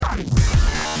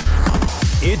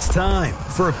It's time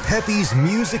for Peppy's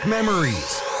Music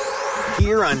Memories.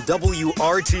 Here on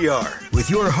WRTR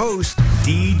with your host,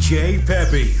 DJ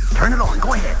Peppy. Turn it on,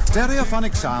 go ahead.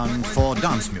 Stereophonic sound for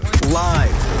dance music.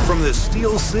 Live from the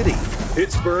Steel City,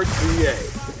 Pittsburgh, PA.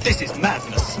 This is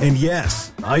madness. And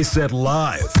yes, I said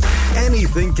live.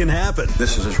 Anything can happen.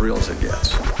 This is as real as it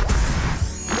gets.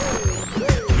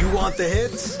 You want the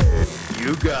hits?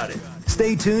 You got it.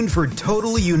 Stay tuned for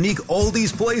totally unique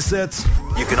oldies playsets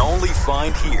you can only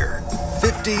find here.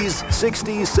 50s,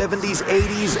 60s, 70s,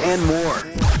 80s, and more.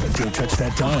 Don't touch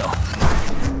that dial.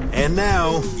 And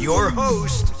now, your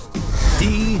host,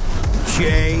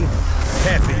 DJ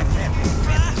Peppy.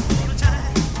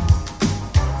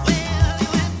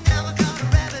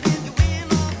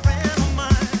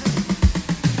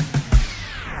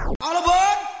 All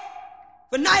aboard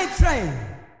the night train.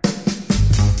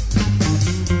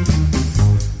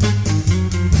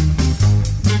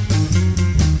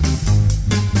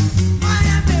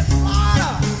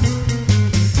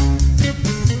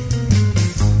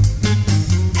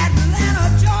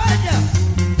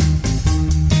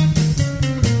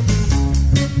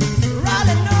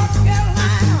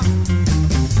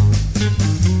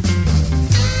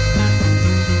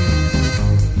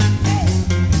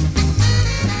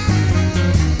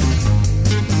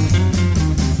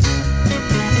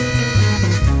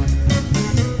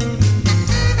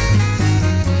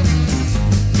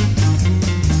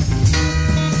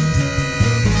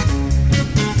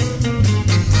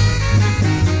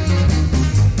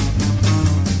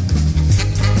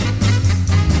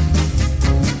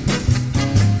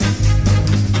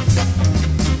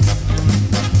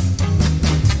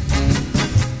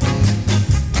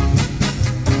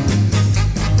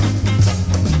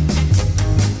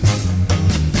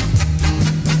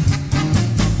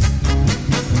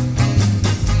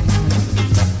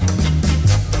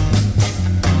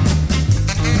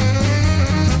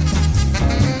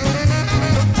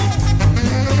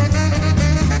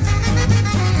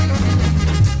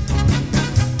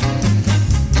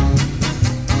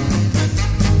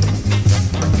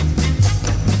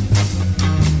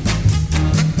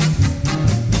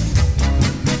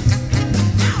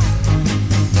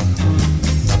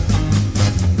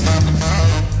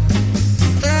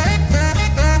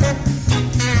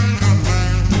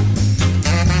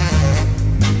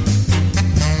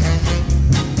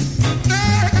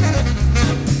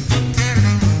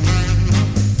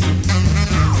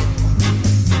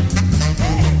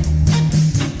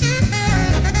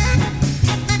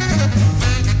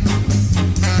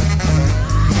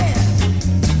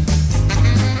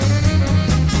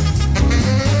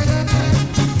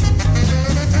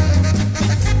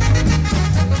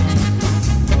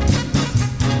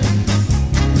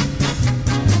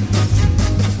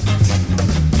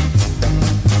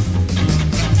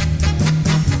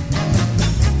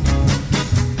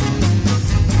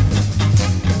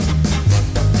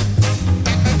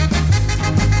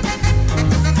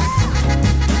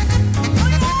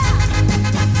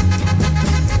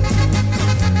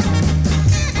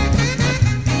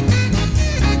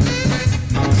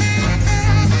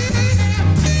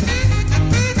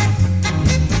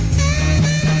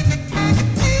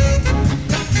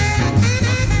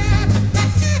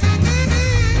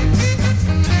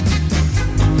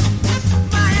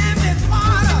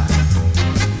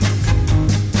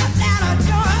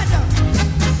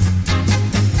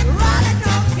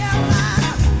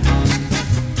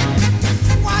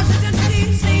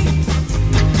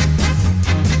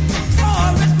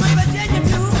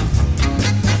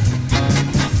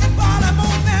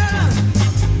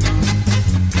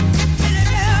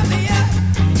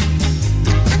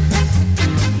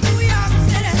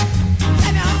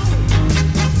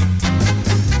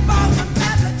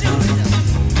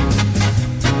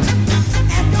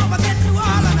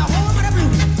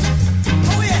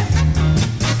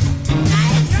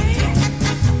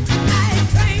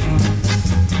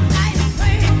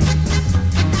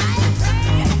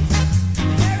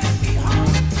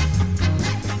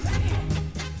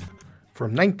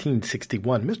 From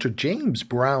 1961, Mr. James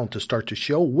Brown to start the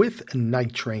show with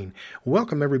Night Train.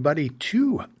 Welcome, everybody,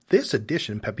 to this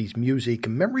edition of Peppy's Music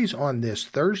Memories on this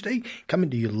Thursday, coming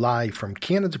to you live from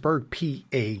Canonsburg,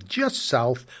 PA, just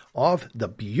south of the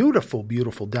beautiful,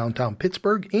 beautiful downtown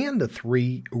Pittsburgh and the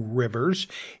Three Rivers.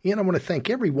 And I want to thank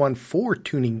everyone for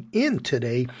tuning in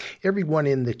today, everyone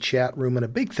in the chat room, and a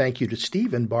big thank you to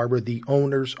Steve and Barbara, the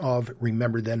owners of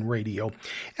Remember Then Radio.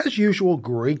 As usual,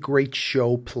 great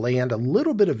show planned, a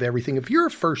little bit of everything. If you're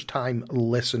a first-time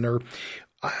listener,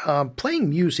 playing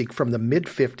music from the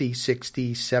mid-50s,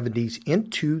 60s, 70s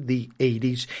into the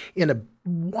 80s in a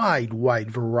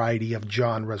wide variety of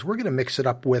genres. We're going to mix it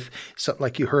up with something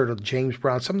like you heard of James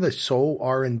Brown, some of the soul,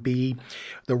 R&B,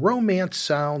 the romance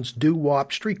sounds,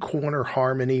 doo-wop, street corner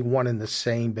harmony, one and the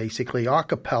same, basically, a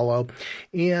cappella,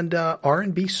 and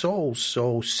R&B souls.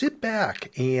 So sit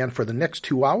back, and for the next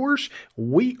 2 hours,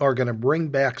 we are going to bring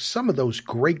back some of those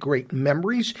great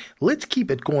memories. Let's keep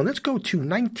it going. Let's go to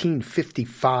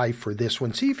 1955 for this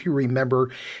one. See if you remember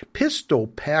Pistol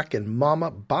Packin' Mama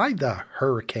by the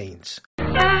Hurricanes.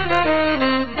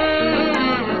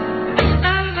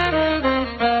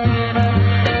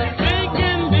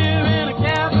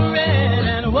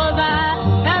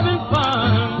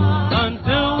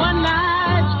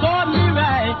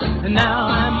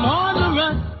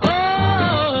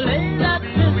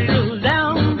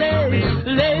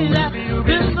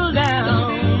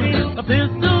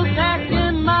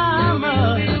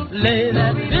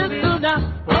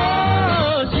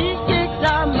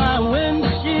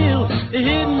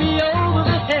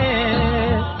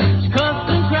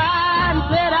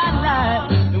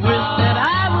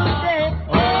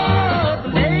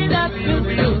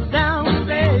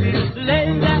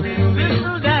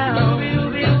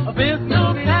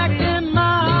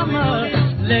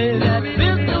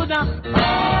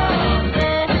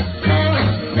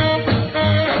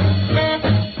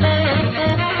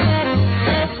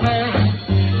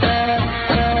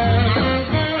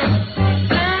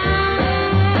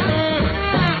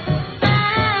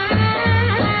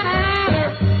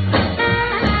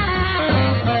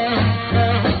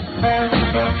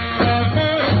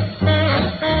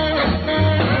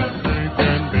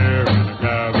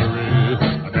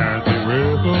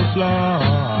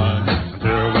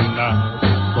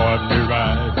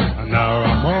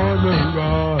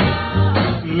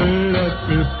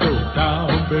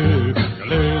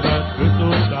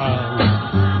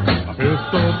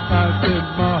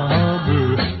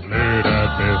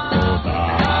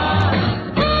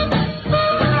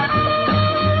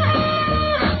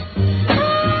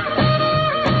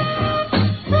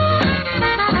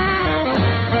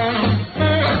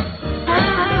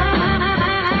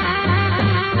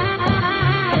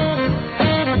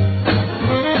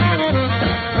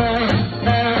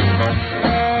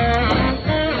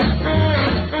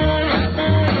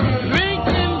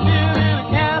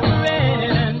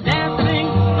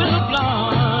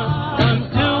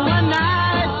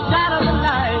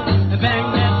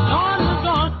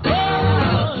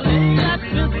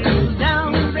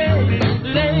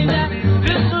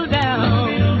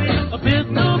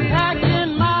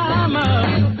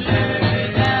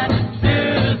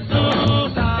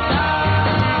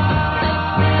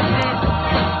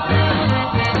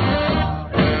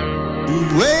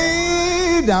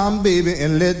 Baby,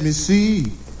 and let me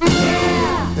see.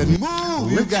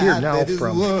 Let's hear now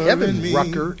from Kevin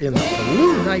Rucker in the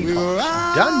Blue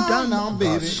Nighthawks. Dun dun,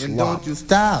 baby, and don't you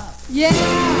stop. Yeah.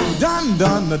 Dun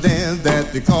dun, the dance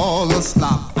that they call a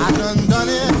slop. I done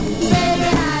it. Baby,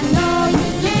 I know you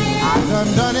can. I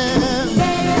done it.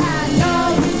 Baby, I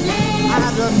know you can. I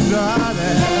done it.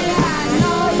 Baby, I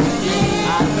know you can.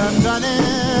 I done it.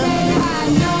 Baby, I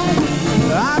know you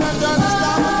can. I done the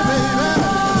slop, baby.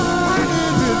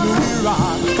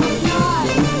 Rock.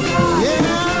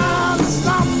 Yeah,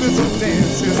 stop is a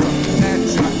dance, it's a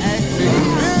natural act.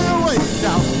 Feel way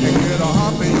down and get a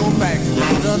hump in your back.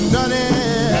 I done it.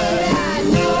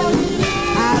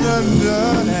 I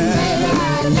done it.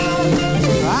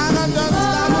 I done the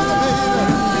stop of the baby.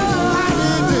 I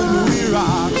did it, we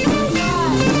rock.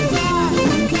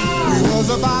 We was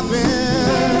a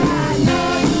boppin'.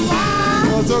 We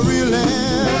was a reelin'.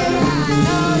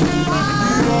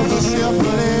 We was a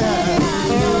shufflin'.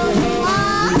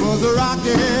 The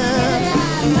rockin',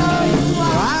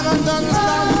 I done the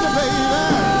stop with the baby.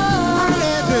 I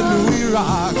let it we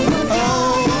rock. Oh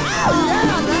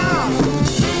yeah, now.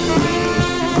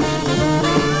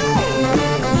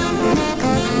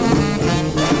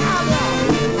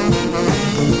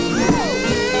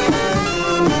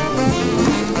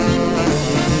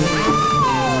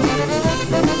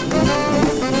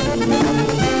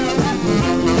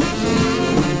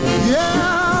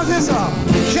 Yeah, this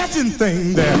catching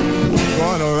thing there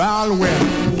going around when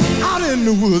out in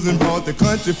the woods and brought the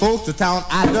country folks to town.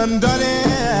 I done it. Baby,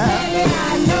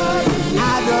 I know you.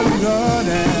 I done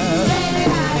it. Baby,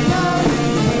 I know you.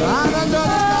 I done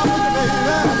it, baby.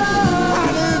 I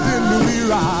lived in Louis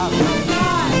Rock.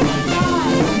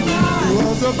 He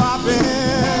was a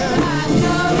boppin'.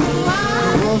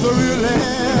 He was a reelin'.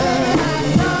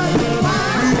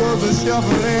 He was a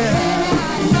shufflin'.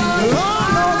 Lord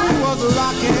knows he was a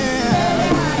rockin'.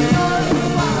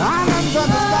 I done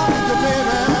the stop with the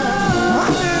baby. I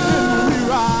lived in Louis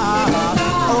Rock.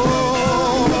 Oh.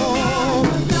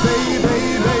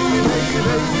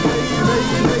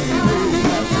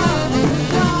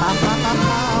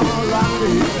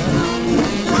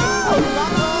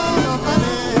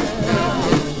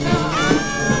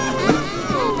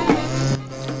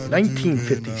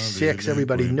 1956,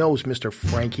 everybody knows Mr.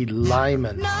 Frankie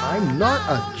Lyman. I'm not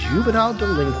a juvenile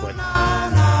delinquent.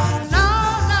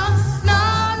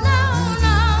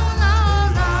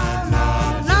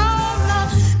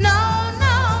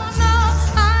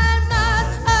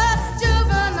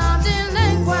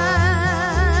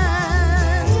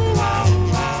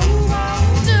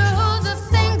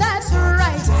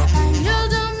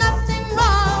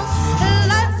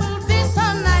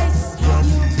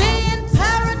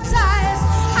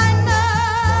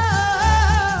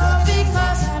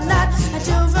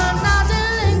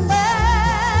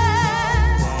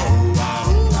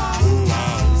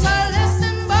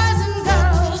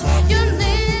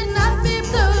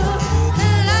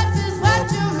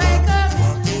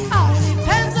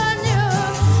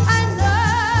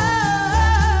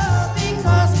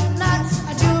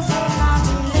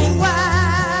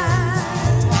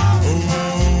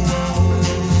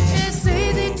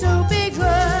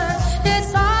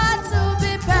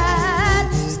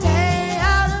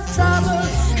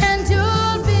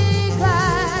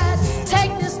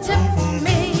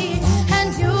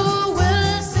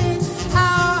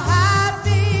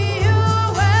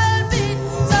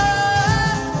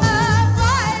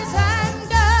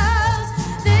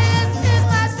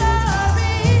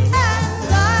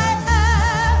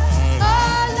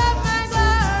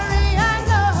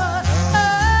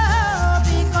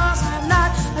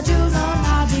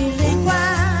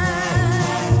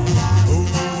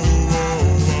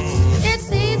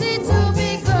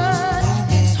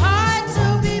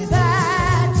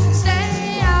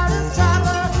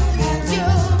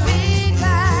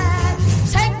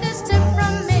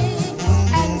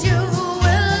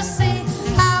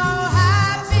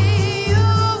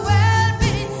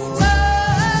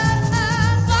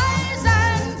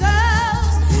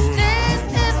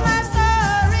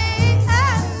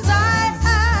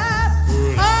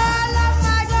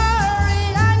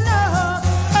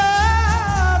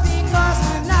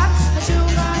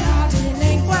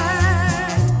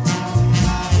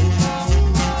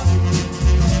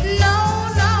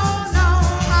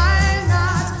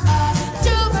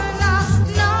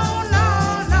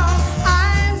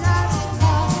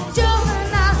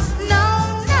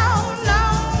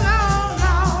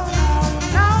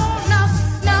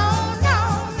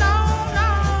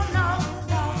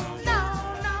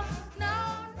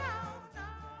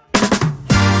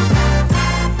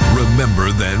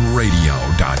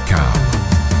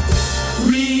 RememberThenRadio.com.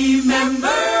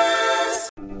 Remember.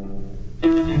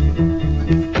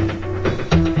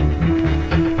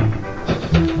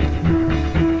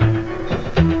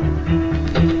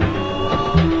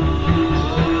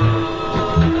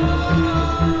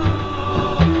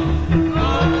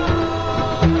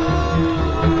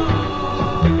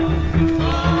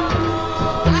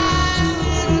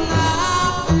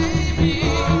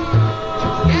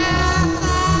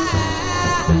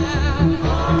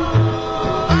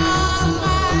 All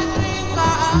my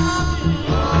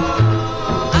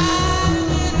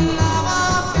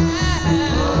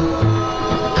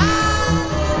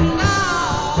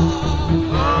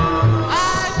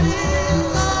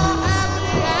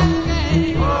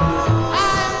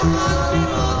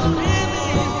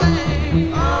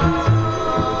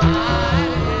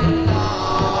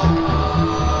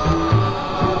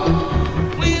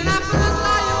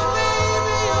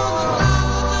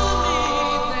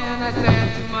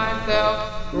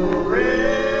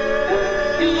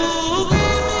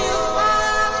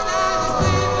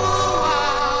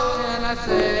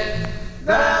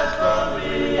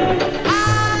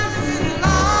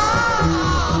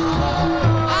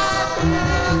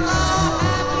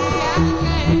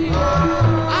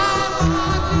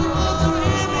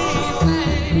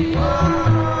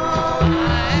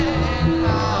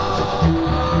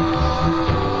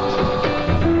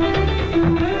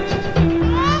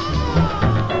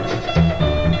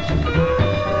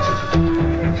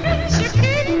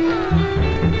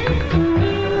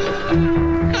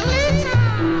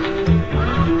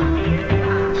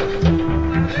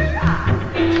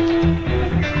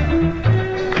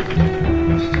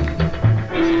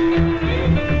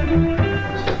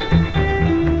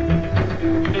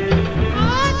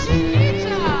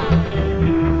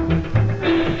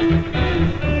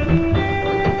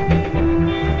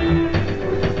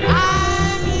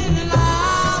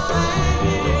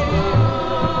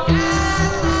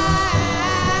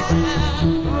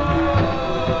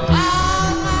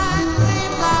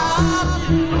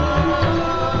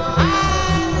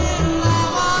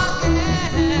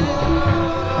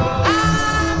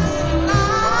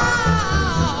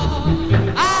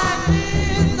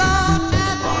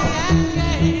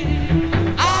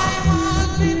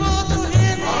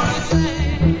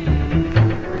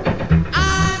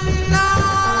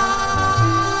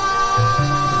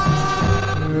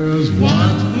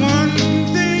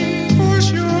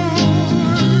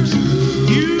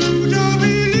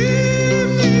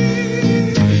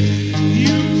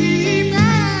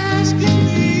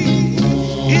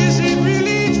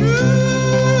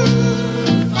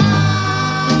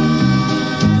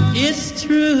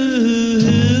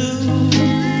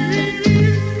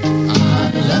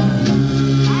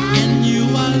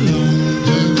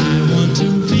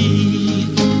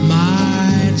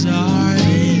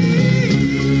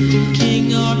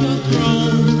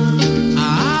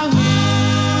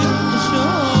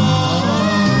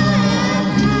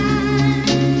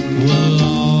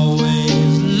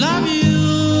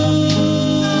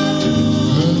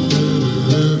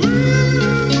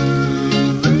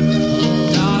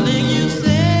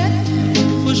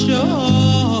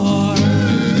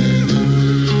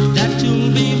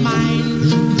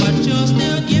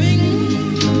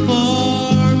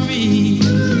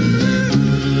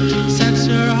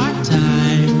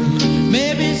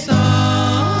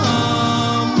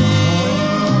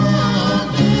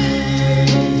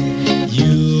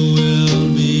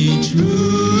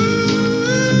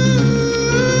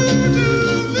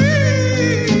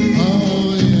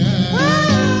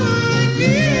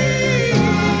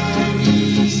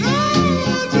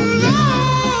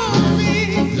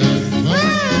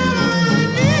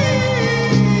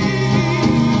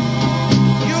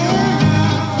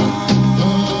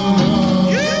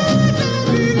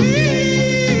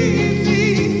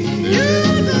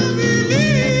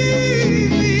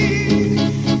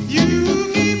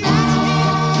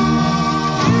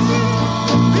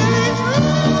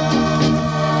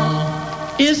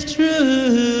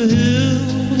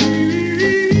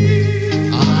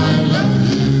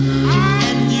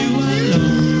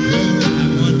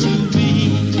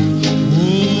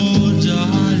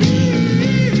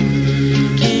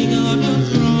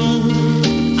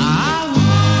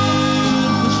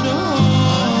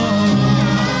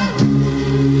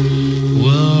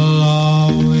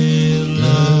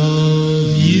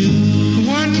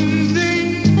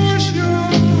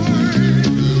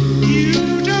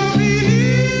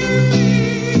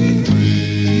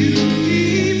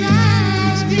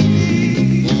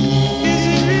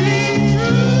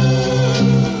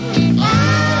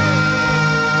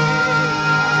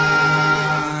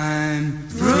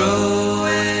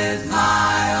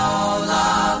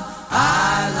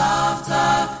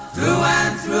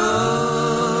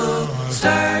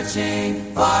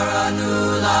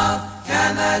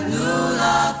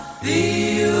I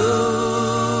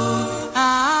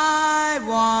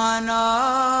want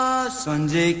a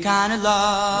Sunday kind of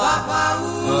love,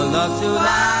 a love to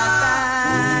last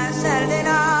past Saturday night.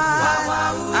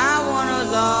 I want a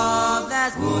love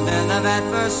that's more than love at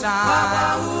first sight.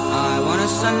 I want a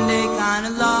Sunday kind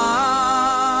of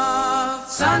love,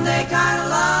 Sunday kind of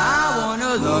love. I want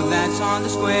a love that's on the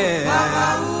square,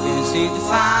 can't seem to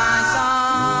find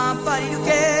somebody to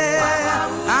care.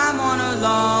 I'm on a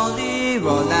lonely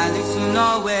road that leads to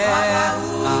nowhere.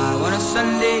 I want a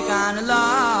Sunday kind of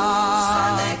love,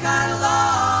 Sunday kind of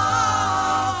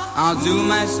love. I'll do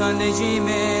my Sunday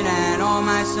dreaming and all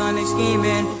my Sunday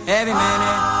scheming, every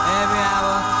minute, every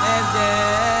hour, every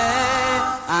day.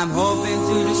 I'm hoping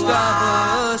to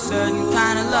discover a certain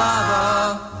kind of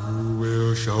lover who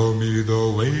will show me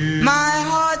the way. My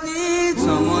heart needs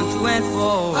someone to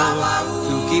enfold,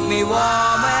 to keep me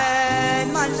warm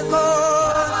when months are cold.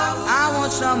 I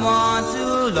want someone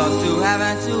to love, to have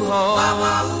and to hold.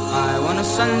 I want a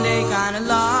Sunday kind of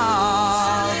love,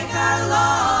 Sunday kind of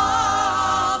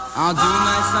love. I'll do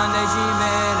my Sunday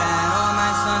dreaming and all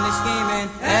my Sunday scheming,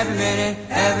 every minute,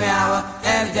 every hour,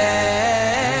 every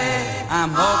day.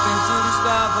 I'm hoping to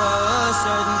discover a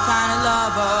certain kind of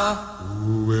lover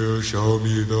who will show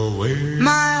me the way.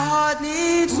 My heart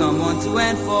needs someone to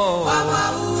enfold,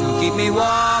 to keep me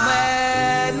warm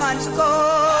when months are cold.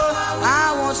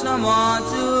 I want someone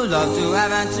to love, to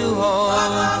have and to hold.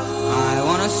 I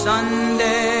want a Sunday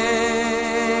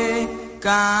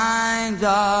kind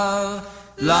of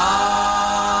love.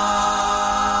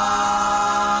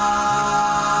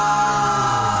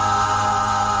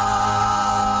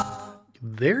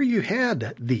 There you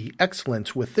had the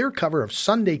Excellence with their cover of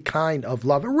Sunday Kind of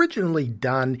Love, originally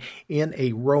done in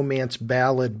a romance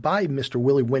ballad by Mr.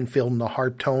 Willie Winfield and the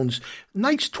Harptones.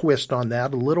 Nice twist on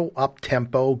that, a little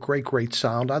up-tempo, great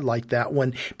sound. I like that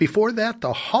one. Before that,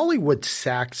 the Hollywood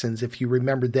Saxons, if you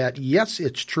remember that. Yes,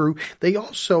 it's true. They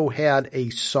also had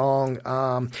a song,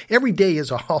 Every Day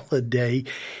is a Holiday.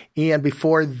 And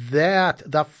before that,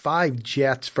 the Five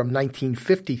Jets from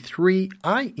 1953,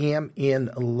 I Am in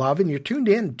Love. And you're tuned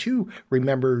in to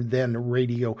Remember Then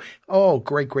Radio. Oh,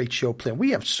 great show plan.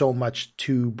 We have so much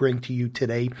to bring to you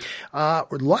today. A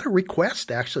lot of requests,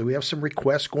 actually. We have some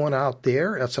requests going out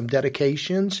there, some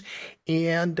dedications.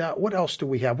 And what else do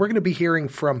we have? We're going to be hearing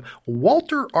from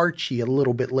Walter Archie a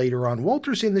little bit later on.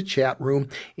 Walter's in the chat room,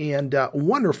 and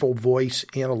wonderful voice,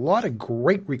 and a lot of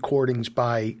great recordings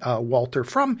by Walter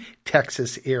from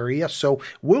Texas area. So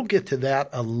we'll get to that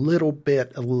a little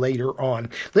bit later on.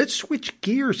 Let's switch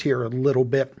gears here a little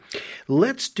bit.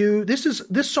 Let's do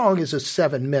this song is a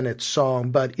 7-minute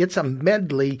song, but it's a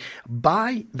medley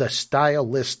by the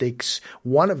Stylistics,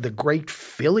 one of the great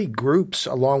Philly groups,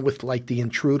 along with like the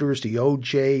Intruders, the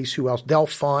OJs, who else?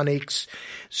 Delphonics.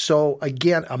 So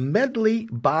again, a medley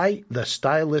by the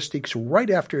Stylistics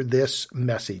right after this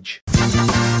message.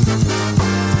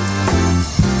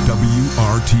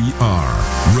 WRTR,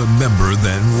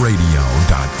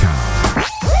 RememberThenRadio.com.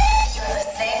 You're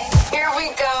listening. Here we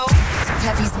go. To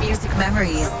Peppy's Music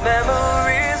Memories.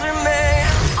 Memories remain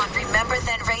On Remember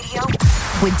Then Radio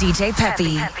with DJ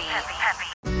Peppy.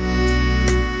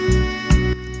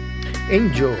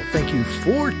 Angel, thank you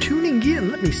for tuning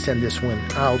in. Let me send this one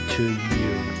out to you.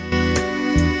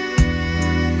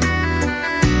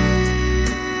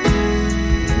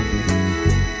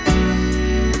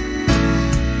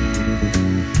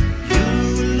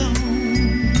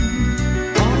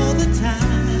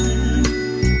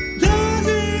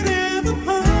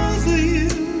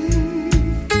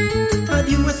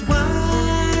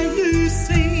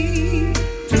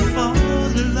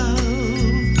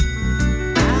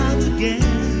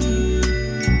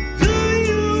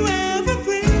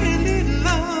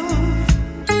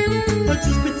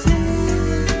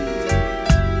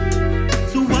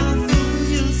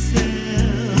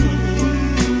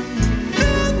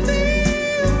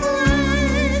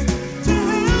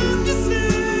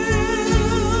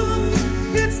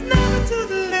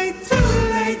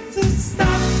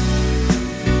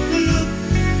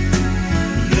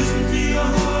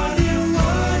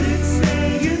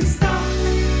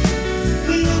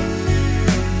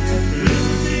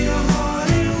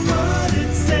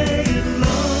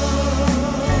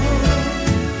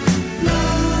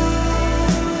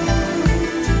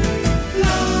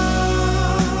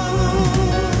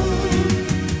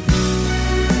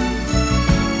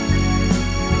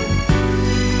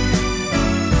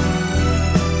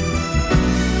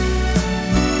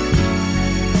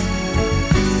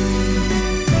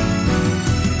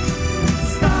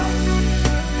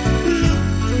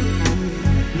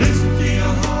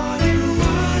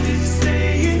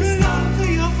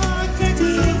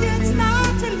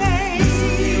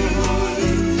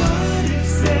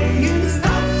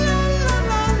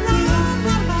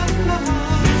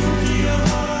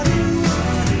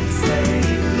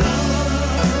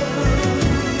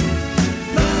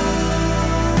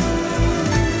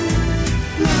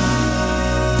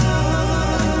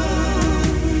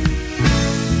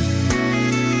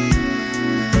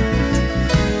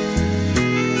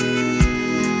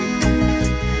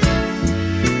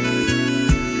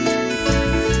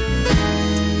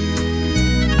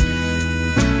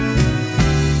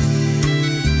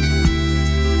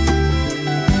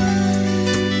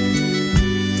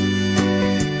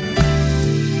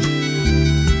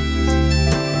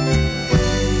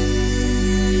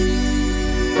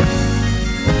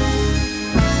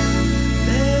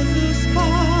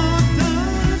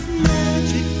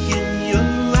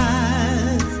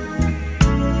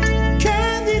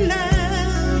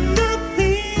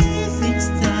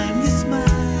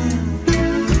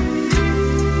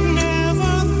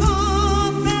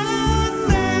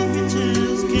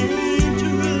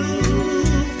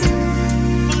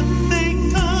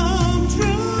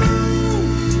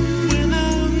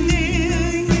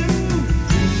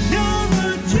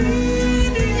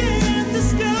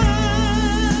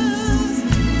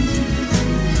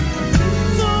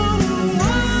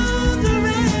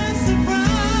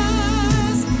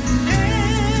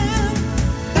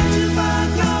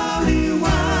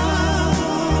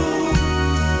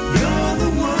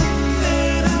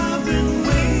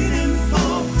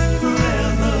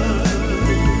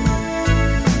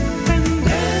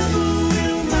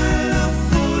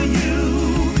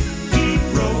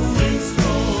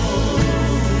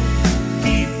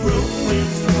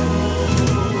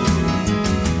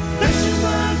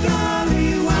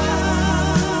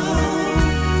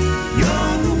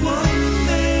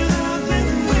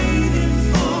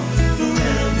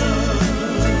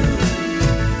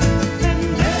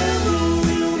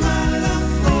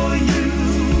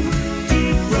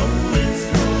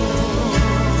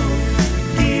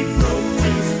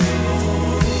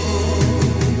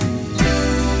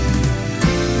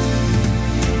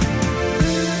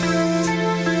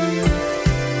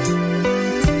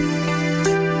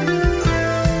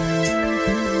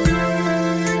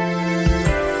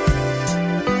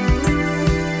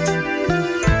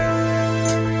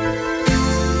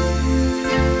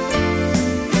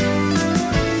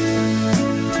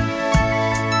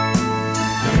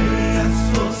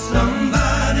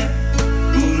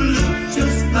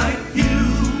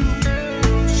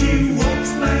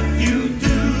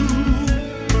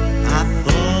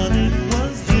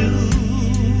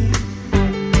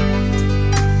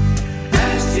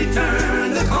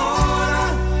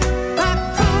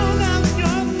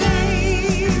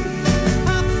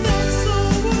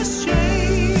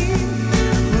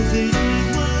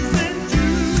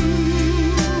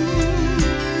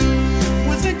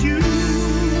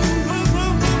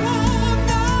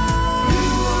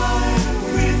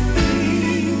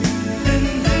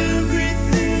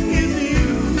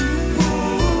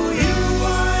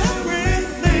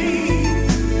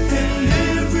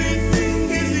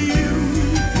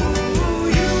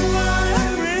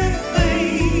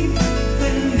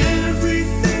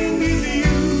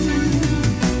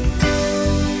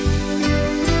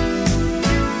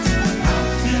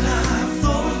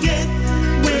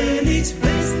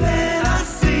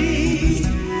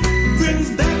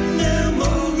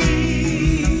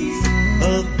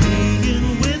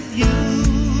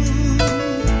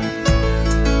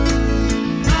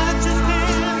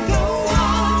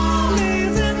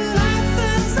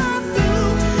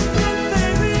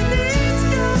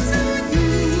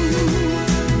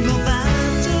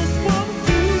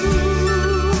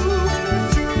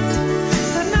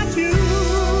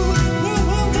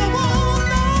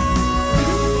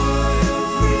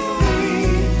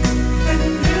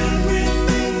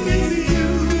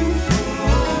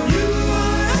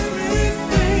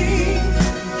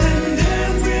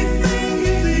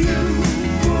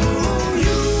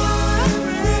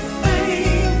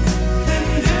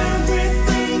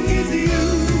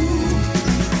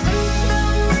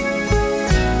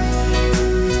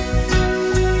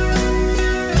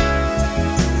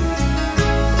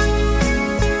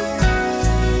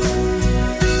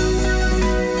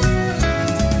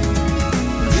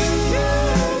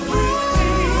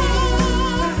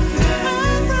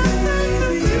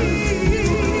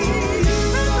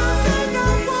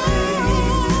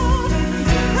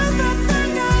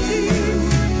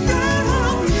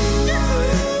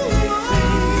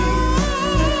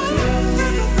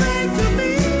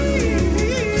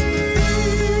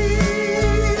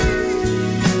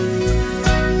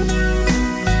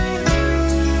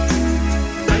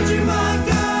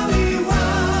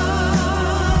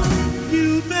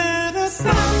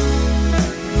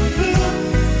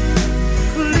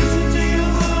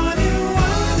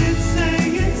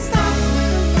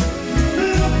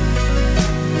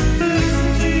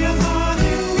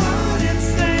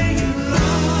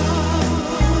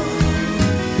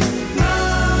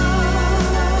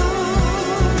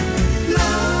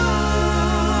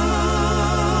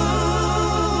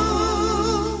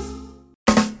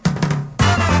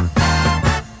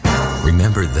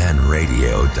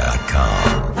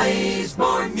 RememberThenRadio.com. Plays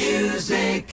more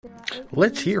music.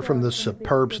 Let's hear from the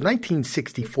Superbs,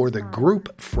 1964, the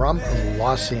group from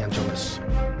Los Angeles.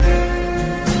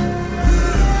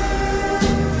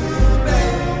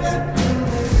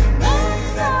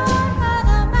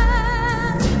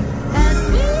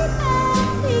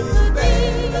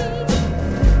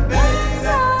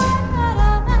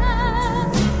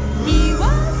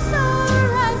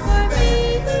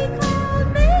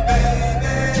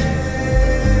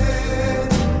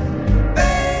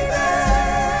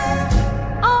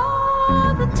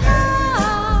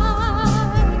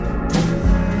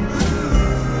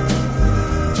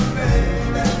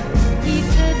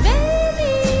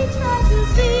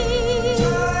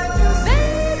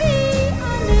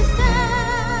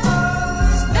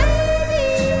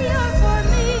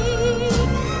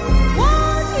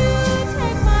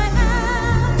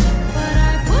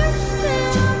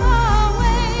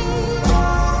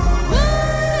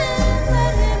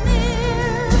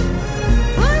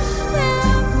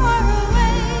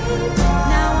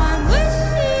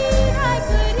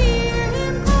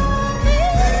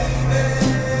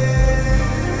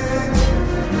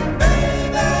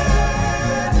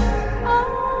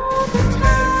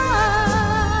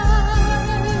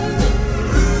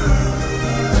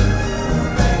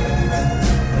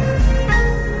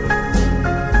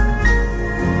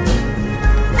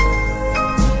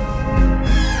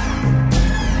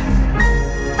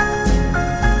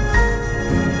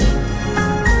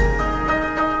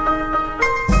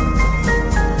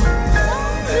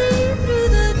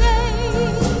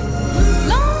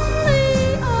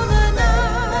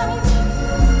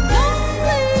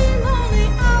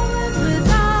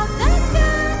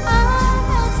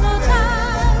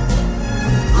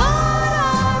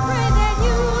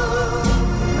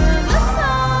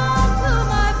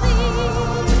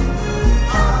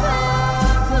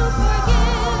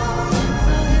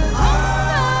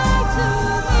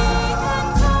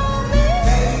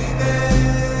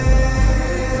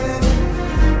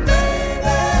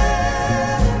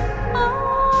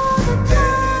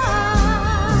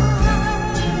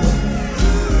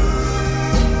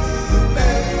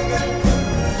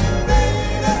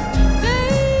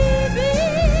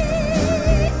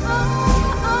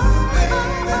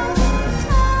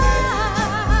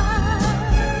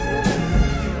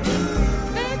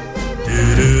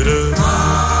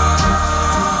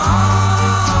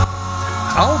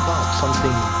 How about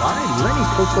something by Lenny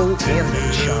Poco and the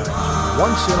Chimes,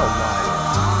 Once in a While?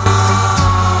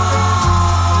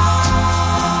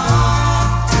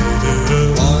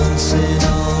 Once in a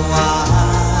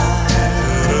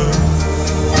while,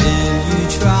 will you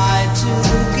try to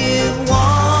give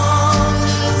one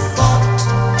little thought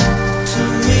to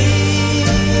me?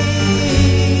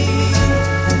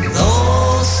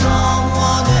 Though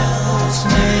someone else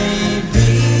may be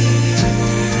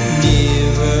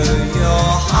nearer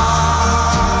your heart.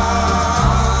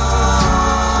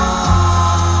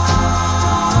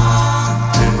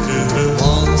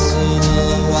 Once in a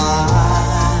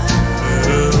while,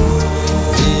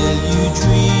 will you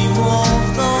dream of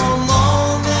the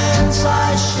moments I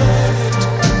shared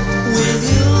with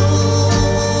you?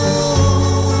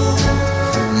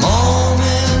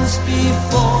 Moments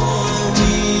before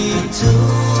we two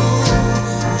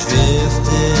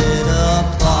drifted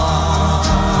apart.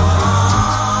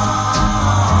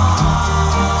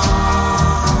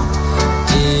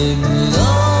 In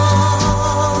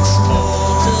love's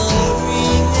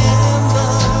motoring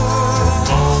ember,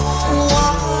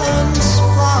 one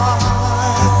spark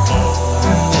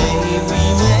may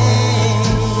remain.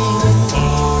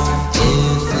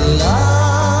 If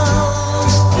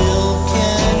love still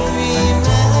can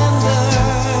remember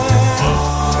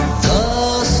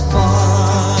the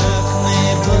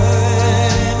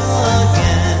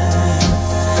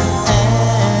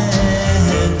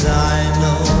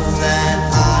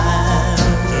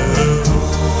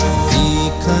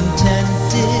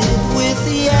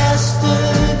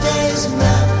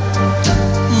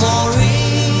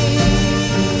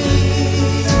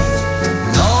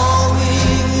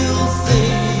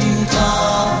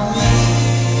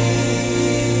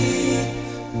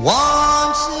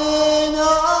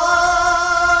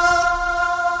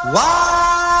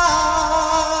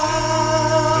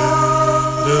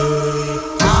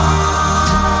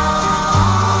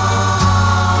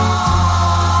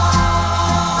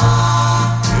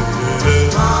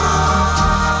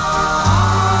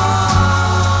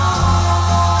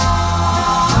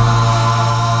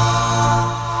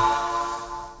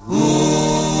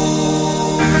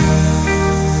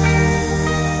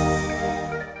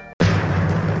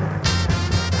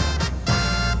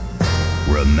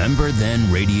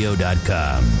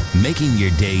RememberThenRadio.com. Making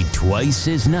your day twice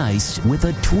as nice with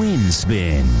a twin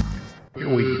spin. Here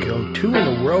we go. 2 in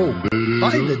a row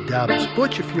by the Dubs.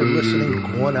 Butch, if you're listening,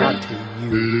 going out to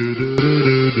you.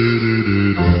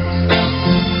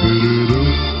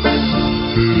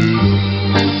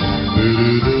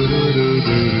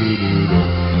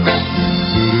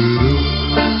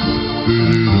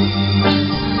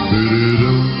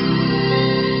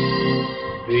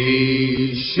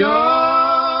 Be sure,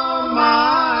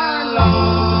 my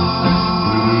Lord.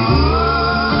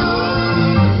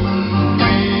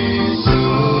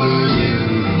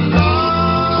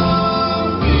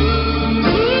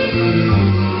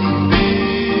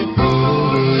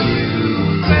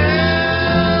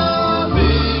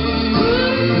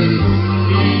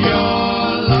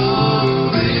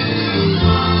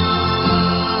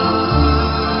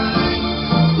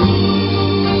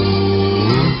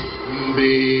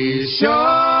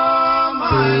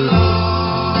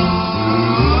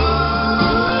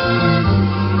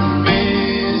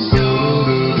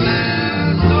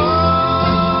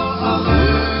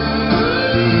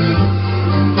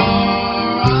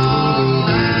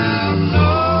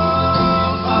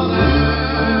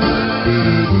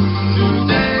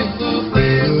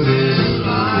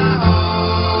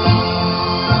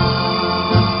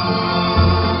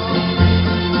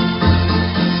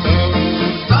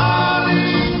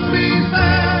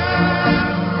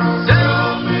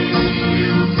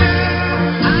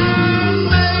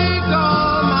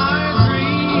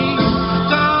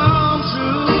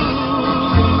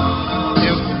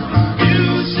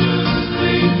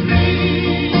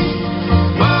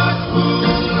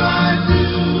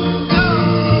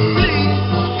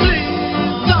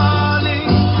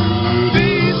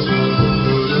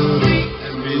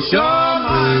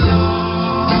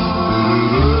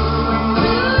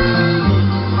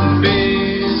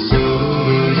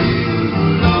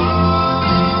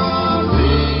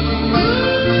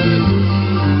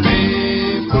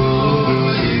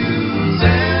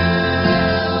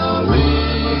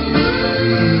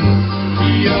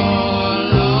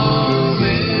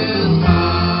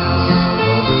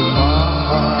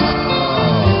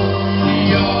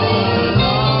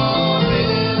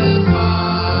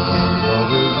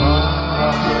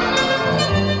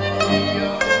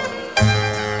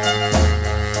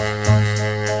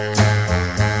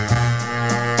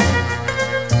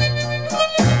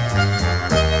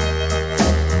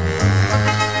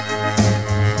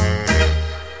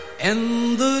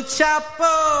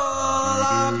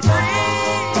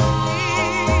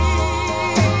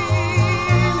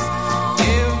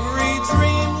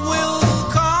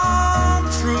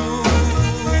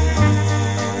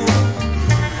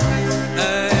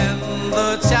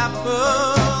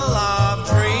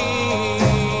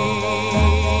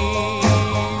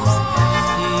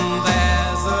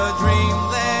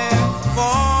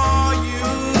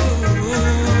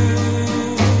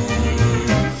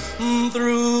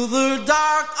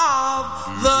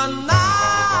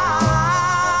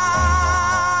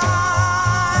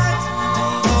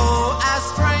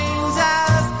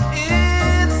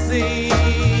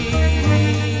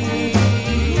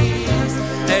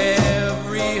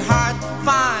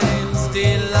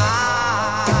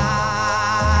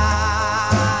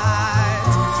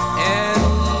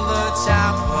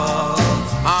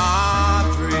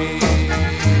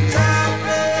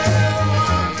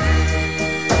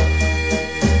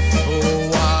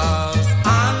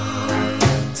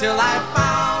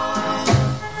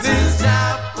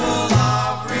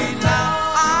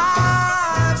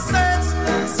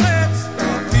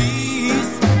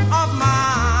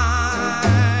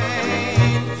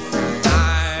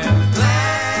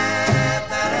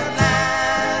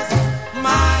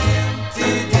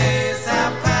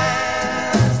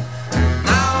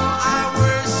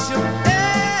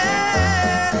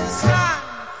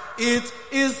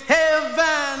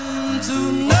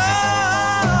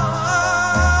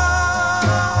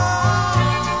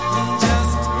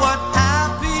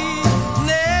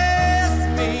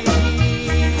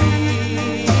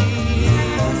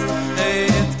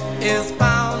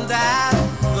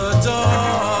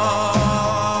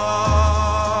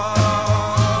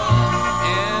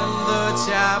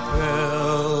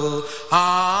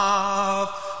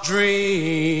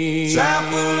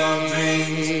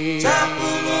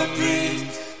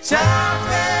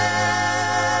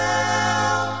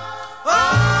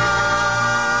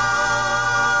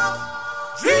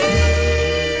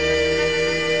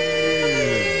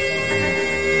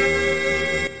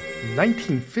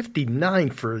 1959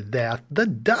 for that. The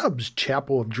Dubs,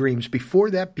 Chapel of Dreams.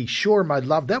 Before that, Be Sure My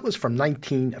Love. That was from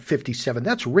 1957.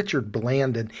 That's Richard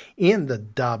Blandon and the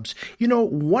Dubs. You know,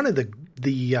 one of the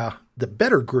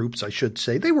better groups, I should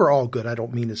say. They were all good. I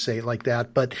don't mean to say it like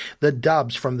that, but the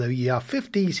Dubs from the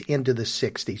 50s into the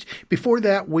 60s. Before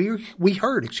that, we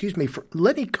heard, for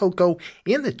Lenny Coco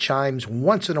in the Chimes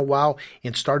Once in a While,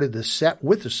 and started the set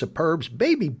with the Superbs,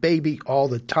 Baby Baby All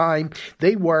the Time.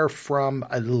 They were from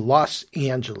Los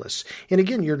Angeles. And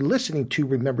again, you're listening to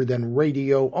Remember Then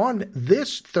Radio on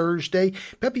this Thursday,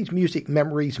 Pepe's Music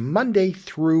Memories, Monday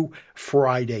through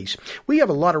Fridays. We have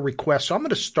a lot of requests, so I'm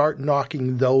going to start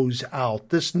knocking those out.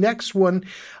 This next one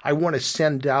I want to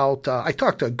send out. I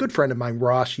talked to a good friend of mine,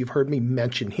 Ross. You've heard me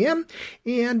mention him.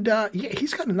 And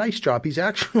he's got a nice job. He's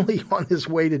actually on his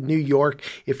way to New York.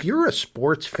 If you're a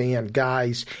sports fan,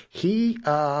 guys, he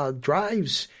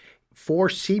drives for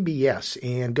CBS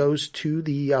and goes to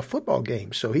the football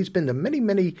games. So he's been to many,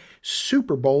 many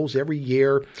Super Bowls every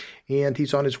year, and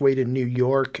he's on his way to New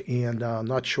York, and I'm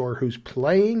not sure who's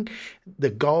playing the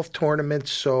golf tournament.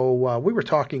 So we were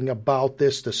talking about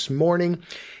this morning,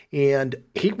 and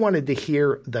he wanted to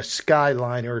hear the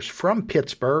Skyliners from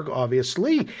Pittsburgh,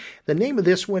 obviously. The name of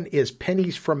this one is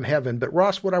Pennies from Heaven. But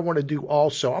Ross, what I want to do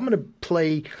also, I'm going to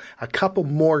play a couple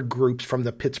more groups from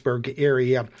the Pittsburgh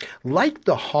area, like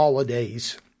the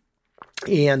Holidays.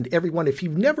 And everyone, if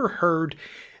you've never heard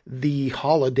the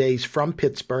Holidays from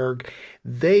Pittsburgh,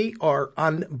 they are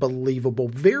unbelievable,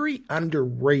 very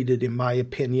underrated in my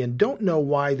opinion. Don't know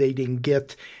why they didn't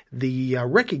get the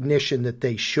recognition that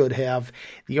they should have.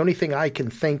 The only thing I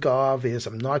can think of is,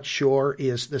 I'm not sure,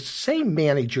 is the same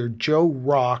manager, Joe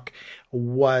Rock,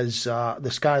 was the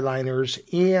Skyliners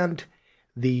and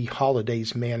the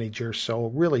Holidays manager, so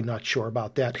really not sure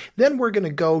about that. Then we're going to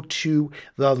go to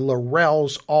the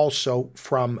Laurels, also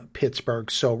from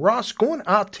Pittsburgh. So Ross, going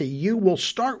out to you, we'll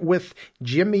start with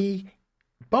Jimmy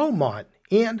Beaumont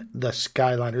and the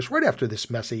Skyliners right after this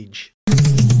message.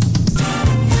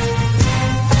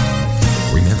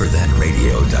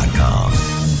 RememberThenRadio.com.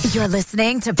 You're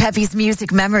listening to Pepe's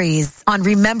Music Memories on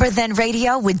Remember Then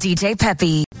Radio with DJ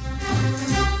Pepe.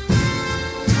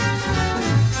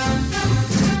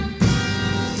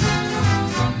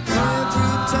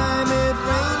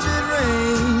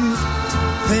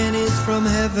 From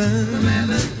heaven.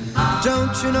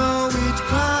 Don't you know each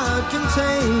cloud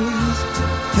contains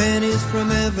pennies from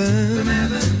heaven?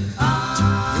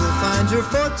 You'll find your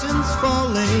fortunes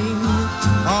falling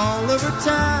all over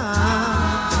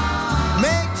town.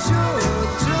 Make sure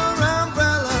your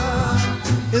umbrella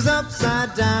is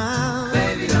upside down.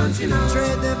 Baby, don't you know?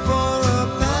 Trade them for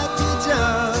a package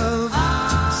of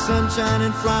sunshine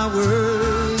and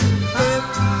flowers. If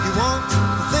you want the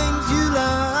things you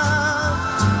love,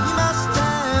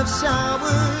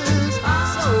 showers.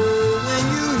 So when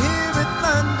you hear it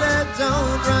thunder,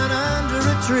 don't run under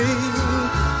a tree.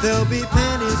 There'll be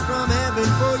pennies from heaven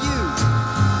for you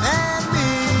and me.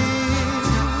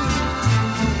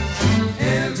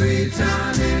 Every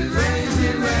time it rains,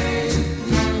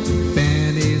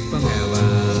 pennies from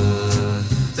heaven.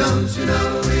 Don't you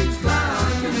know each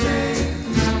cloud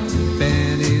contains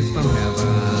pennies from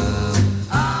heaven?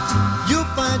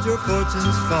 You'll find your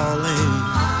fortunes falling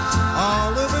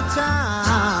all over town.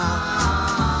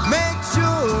 Make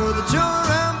sure that your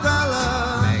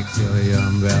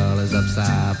umbrella's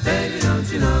upside. Baby, don't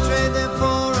you know? Trade them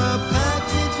for a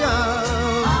package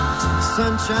of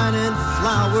sunshine and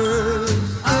flowers.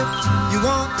 If you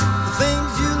want the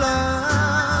things you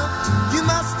love, you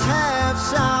must have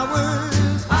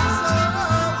showers. So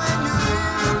when you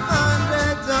hear the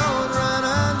thunder, don't run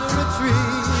under a tree.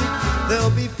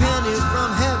 There'll be pennies from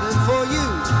heaven for you.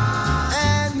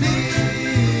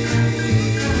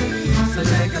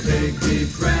 Big deep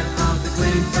breath of the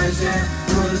clean fresh air.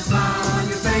 Put a smile on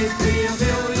your face, be a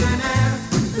billionaire.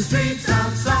 The streets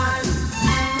outside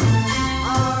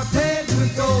are paved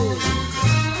with gold.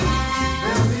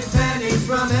 There'll be pennies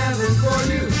from heaven for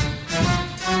you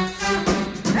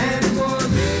and for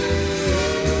me.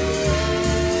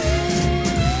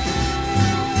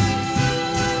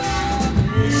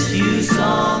 Miss you so,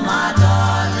 my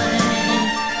darling.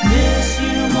 Miss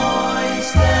you more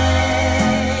each day.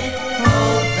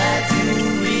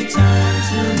 Turn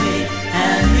to me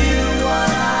and hear what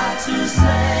I have to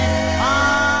say.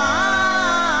 I'm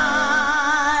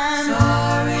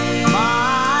sorry,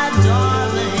 my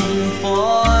darling,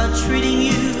 for treating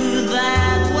you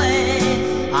that way.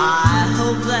 I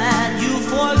hope that you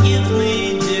forgive me,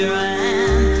 dear,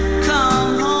 and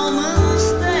come home and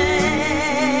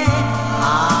stay.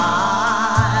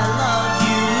 I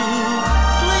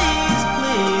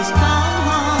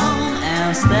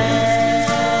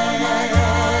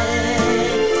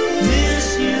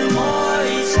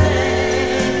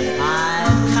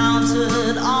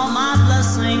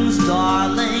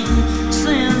darling,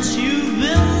 since you've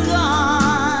been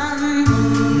gone.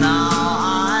 Now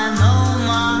I know,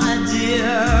 my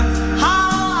dear,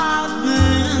 how I've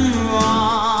been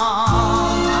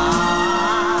wrong.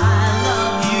 I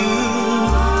love you.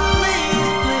 Please,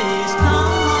 please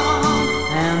come home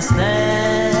and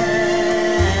stay.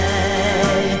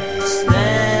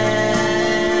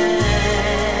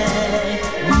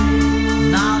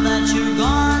 Now that you're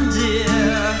gone,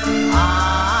 dear, I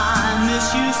miss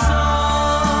you so.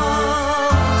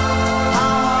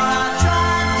 How hard I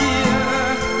tried, dear,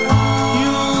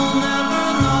 you'll never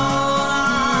know.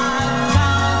 I've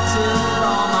counted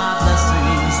all my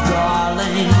blessings,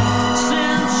 darling,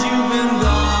 since you've been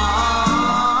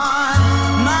gone.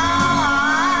 Now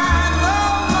I know,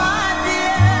 my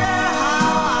dear,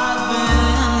 how I've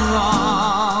been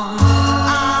wrong.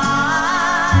 I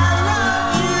love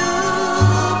you.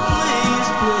 Please,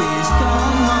 please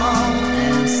come home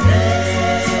and stay.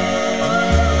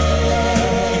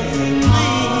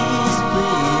 Please,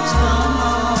 please come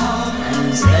home and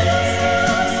stay.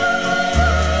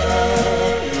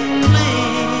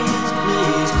 Please,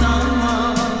 please come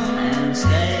home and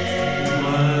stay.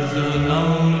 Was a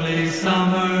lonely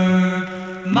summer,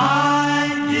 my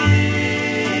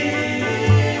dear,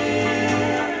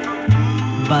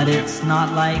 but it's not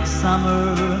like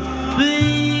summer because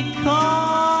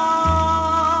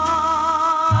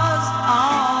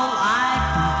all I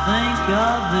can think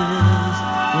of is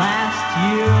last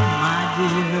year, my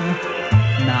dear.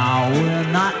 Now we're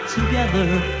not together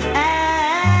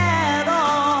at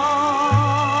all.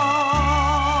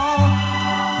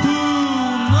 Who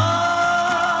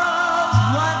knows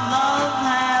what love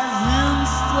has in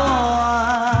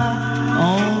store?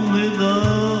 Only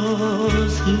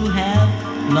those who have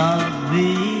loved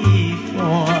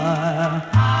before.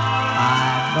 I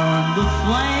burned the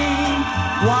flame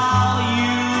while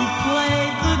you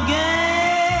played the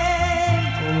game.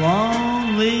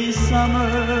 Lonely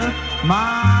summer,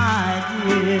 my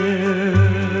dear.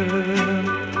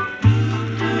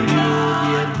 You'll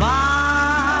get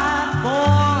by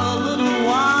for a little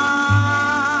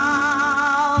while.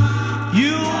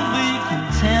 You'll be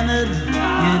contented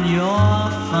in your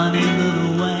funny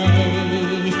little way.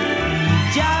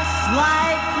 Just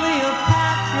like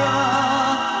Cleopatra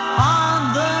on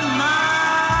the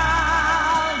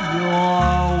Nile, your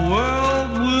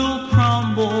world will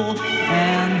crumble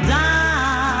and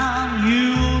down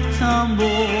you'll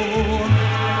tumble.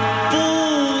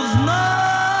 Fools know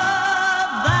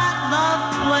that love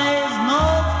plays no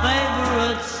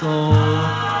favorite, so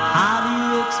how do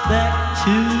you expect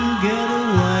to get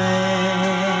away?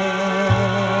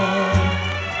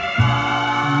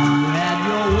 You had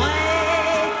your way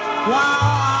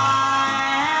while I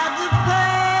had to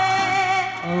pay.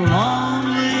 A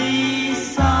lonely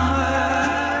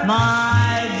summer,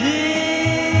 my dear.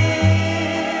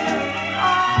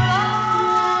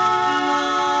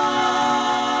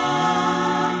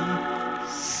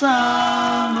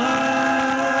 Summer,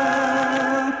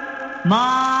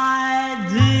 my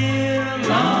dear,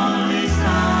 lonely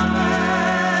summer.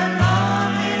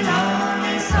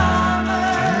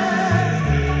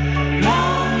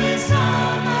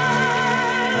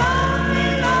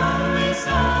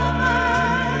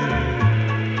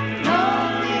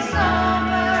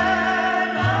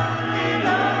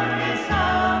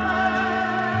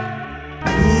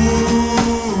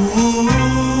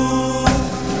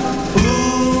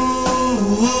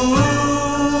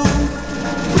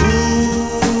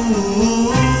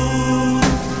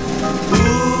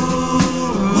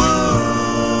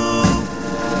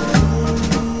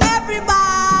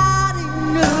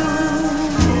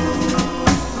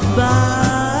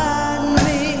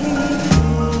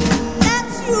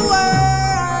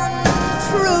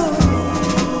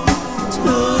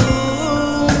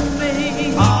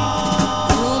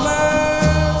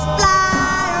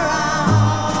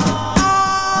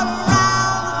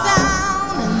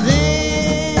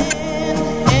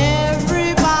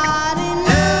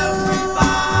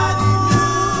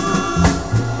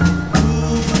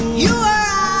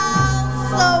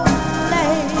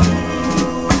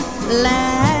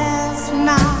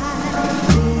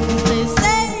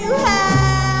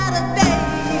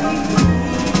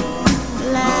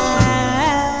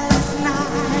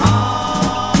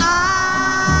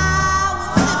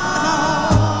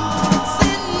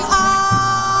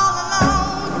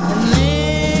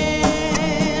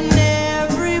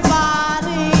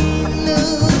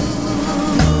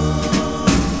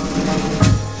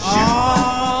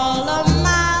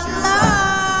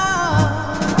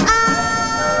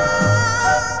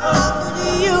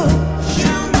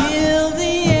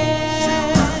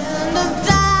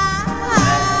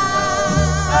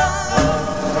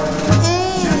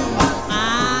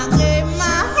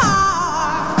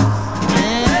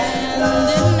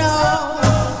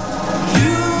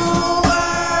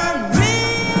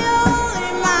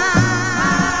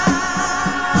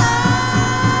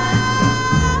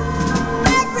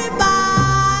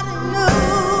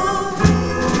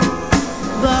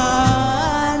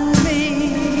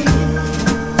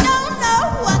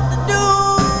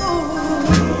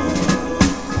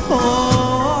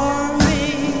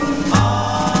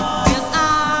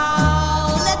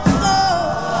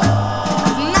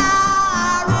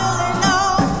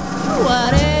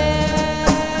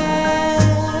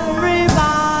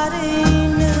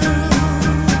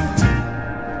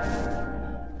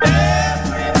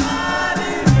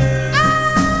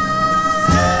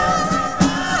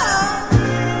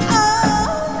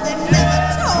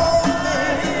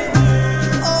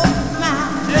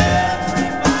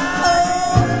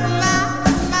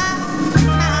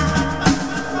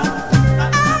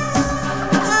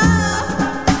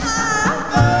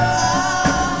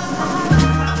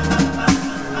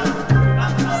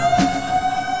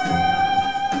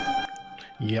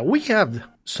 we have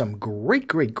some great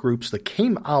groups that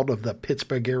came out of the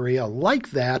Pittsburgh area like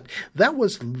that. That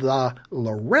was the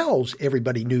Laurels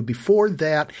everybody knew. Before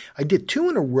that, I did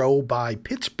 2 in a row by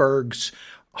Pittsburgh's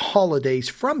Holidays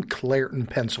from Clairton,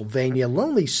 Pennsylvania,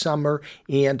 Lonely Summer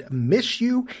and Miss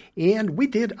You. And we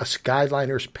did a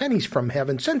Skyliners Pennies from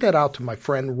Heaven. Sent that out to my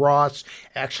friend Ross,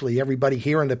 actually everybody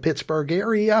here in the Pittsburgh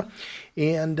area.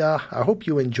 And I hope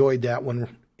you enjoyed that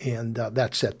one. And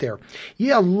that's it there.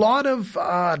 Yeah, a lot of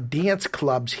dance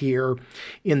clubs here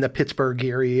in the Pittsburgh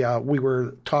area. We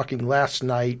were talking last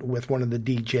night with one of the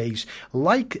DJs,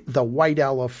 like the White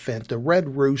Elephant, the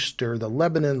Red Rooster, the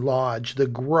Lebanon Lodge, the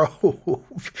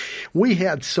Grove. We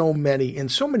had so many,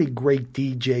 and so many great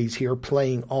DJs here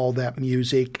playing all that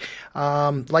music.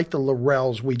 Like the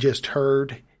Laurels we just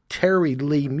heard. Terry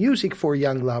Lee, Music for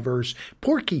Young Lovers,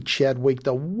 Porky Chadwick,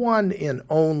 the one and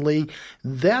only,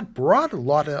 that brought a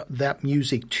lot of that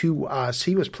music to us.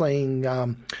 He was playing,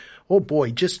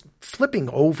 just flipping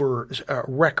over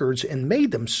records and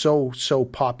made them so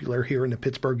popular here in the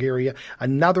Pittsburgh area.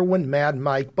 Another one, Mad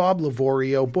Mike, Bob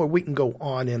Livorio. Boy, we can go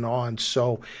on and on.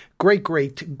 So great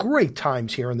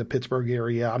times here in the Pittsburgh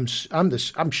area. I'm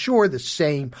sure the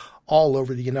same all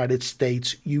over the United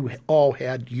States. You all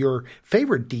had your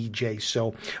favorite DJ. So,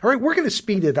 all right, we're going to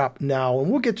speed it up now,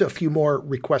 and we'll get to a few more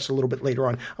requests a little bit later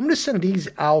on. I'm going to send these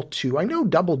out to, I know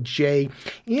Double J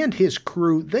and his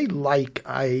crew, they like,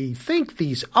 I think,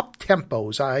 these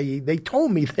up-tempos. They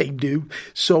told me they do.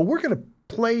 So we're going to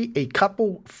play a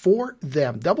couple for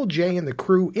them. Double J and the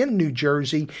crew in New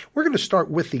Jersey. We're going to start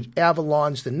with the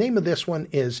Avalons. The name of this one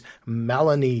is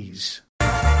Melanese.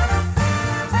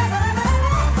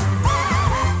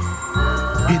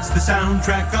 It's the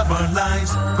soundtrack of our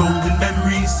lives, golden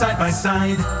memories side by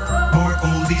side. More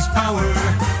oldies power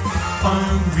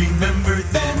on Remember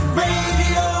Then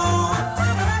Radio.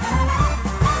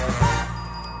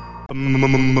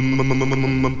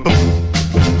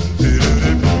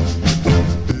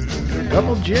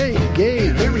 Double J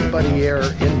gave everybody air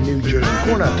in New Jersey.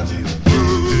 Going out to you.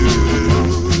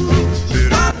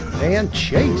 And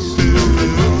Chase.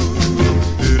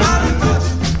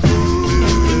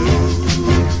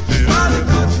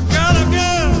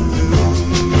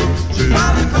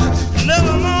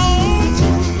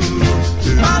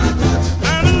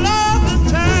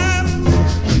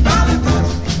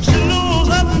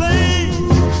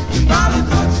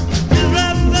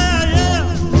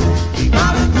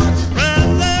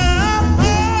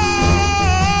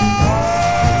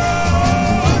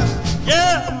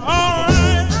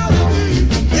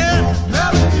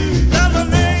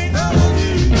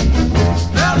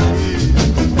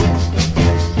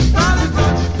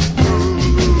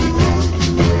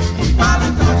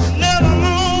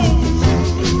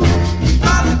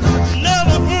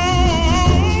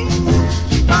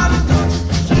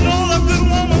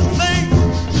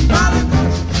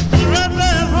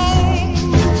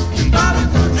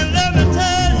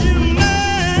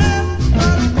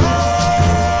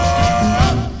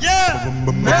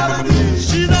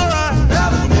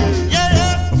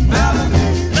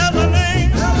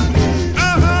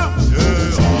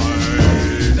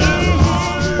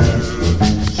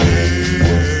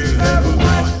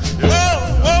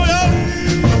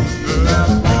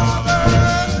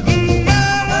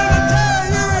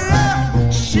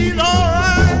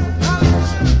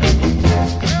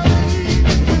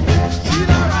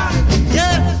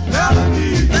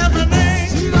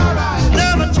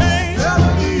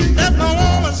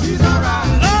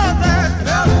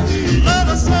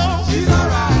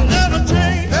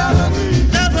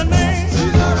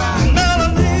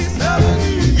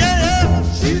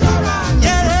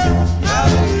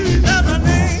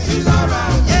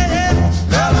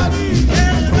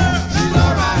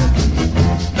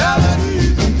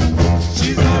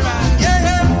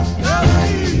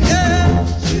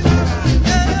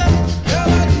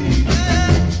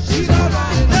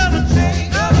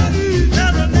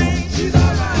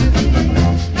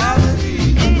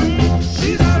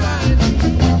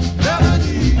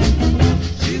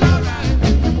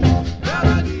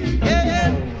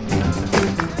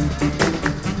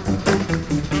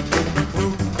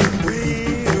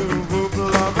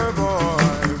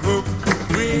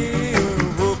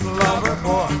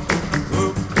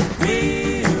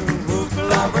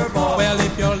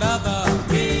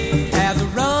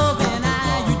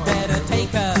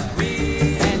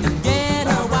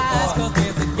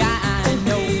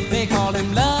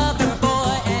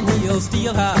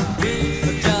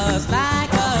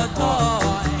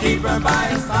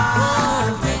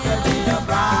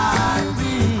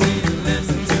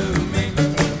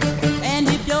 And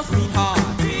if your sweetheart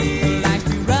likes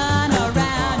to run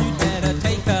around, you better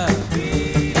take her.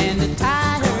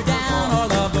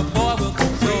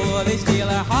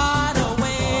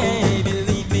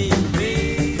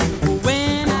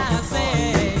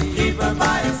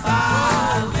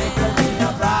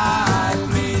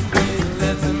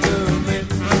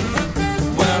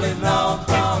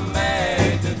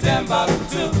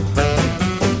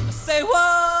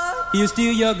 he'll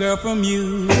steal your girl from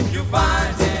you. You'll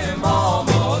find him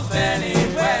almost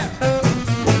anywhere.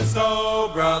 So,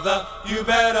 brother, you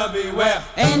better beware.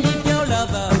 And if your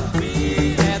lover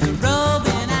has a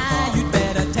roving eye, you'd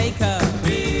better take her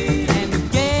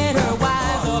and get her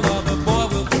wise. All of a boy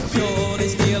will surely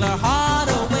steal her heart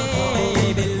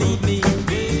away. Believe me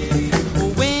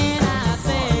when I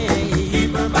say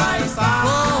keep her by your side.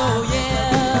 Oh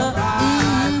yeah,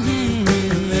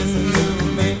 Listen to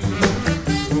me.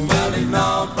 Well, he's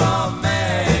known from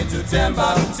Maine to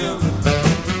Timbuktu.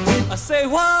 I say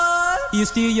what? You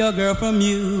steal your girl from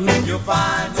you. You'll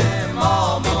find him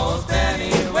almost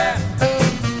anywhere.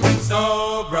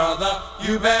 So, brother,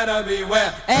 you better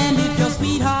beware. And if your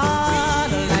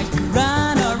sweetheart likes to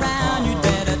run around, you'd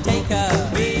better take her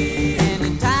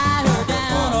and tie her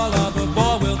down. All of a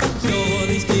boy will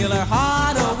surely steal her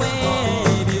heart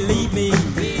away. Believe me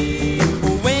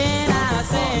when I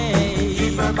say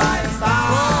keep her by your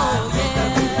side. Oh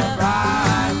yeah,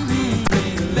 right.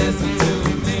 Listen to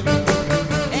me.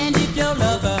 and if your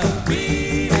lover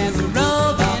has a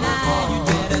roving eye, you'd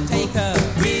better take her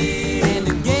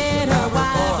and get her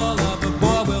wise. All of a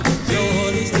boy will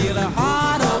surely steal her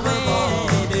heart away.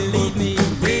 Believe me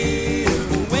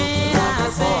when I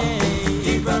say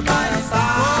Keep her by your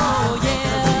side. oh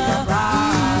yeah,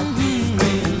 Right.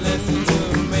 Listen to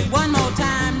me. one more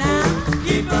time now.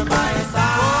 Keep her by your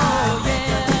side. Oh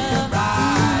yeah,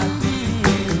 Right.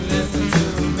 Listen to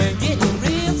me. getting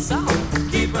real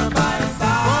soft. Keep her by your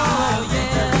side. Oh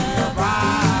yeah,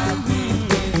 Right.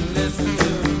 Listen to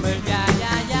me. yeah,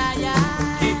 yeah, yeah,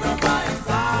 yeah. Keep her by your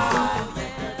side.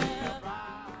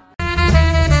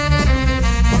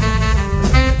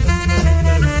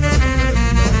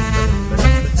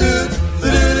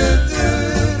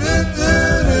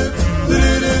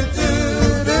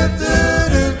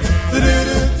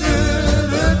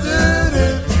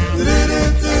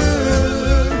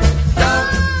 Don't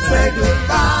say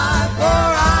goodbye, for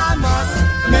I must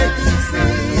make you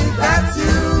see that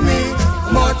you mean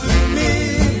more to me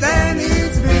than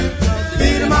needs me.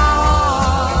 Beat my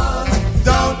heart.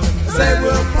 Don't say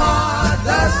we'll part.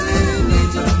 Does she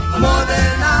need you more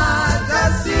than I?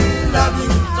 Does she love you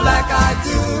like I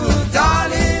do?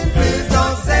 Darling, please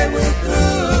don't say we're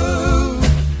through.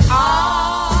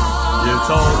 You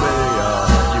told me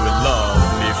you would love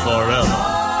me forever.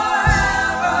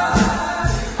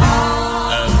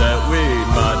 And that we,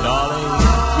 my darling,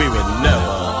 we would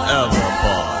never, ever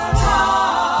part.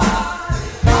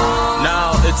 Now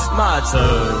it's my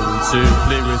turn to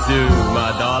play with you, my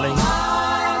darling.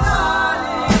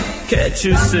 Can't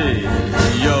you see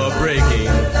you're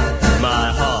breaking my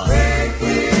heart?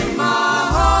 Breaking my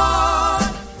heart.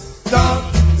 Don't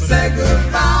say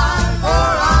goodbye,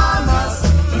 or I must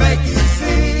make you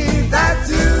see that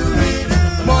you mean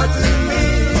more to me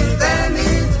than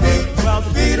needs me. Well,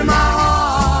 beat my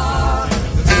heart.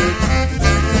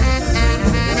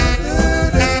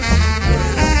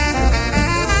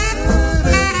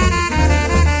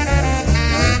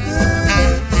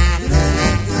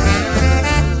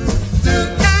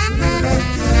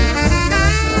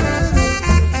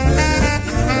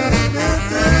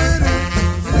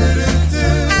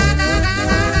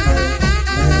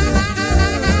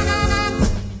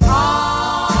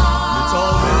 You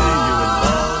told me you would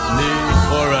love me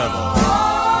forever.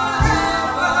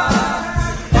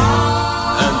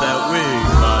 And that we,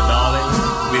 my darling,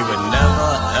 we would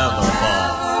never, ever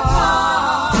part.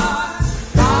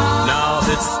 Now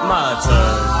it's my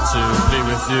turn to be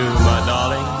with you, my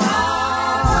darling.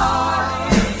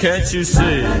 Can't you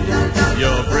see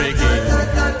you're breaking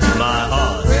my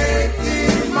heart?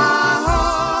 Breaking my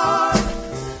heart.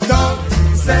 Don't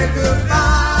say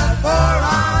goodbye, for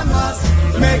I must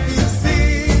make you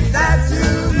see that you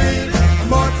mean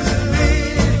more to me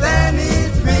than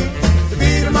needs me. To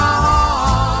beat my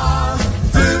heart.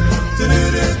 Do do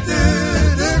do do do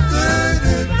do do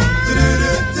do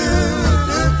do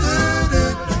do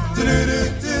do do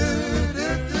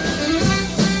do.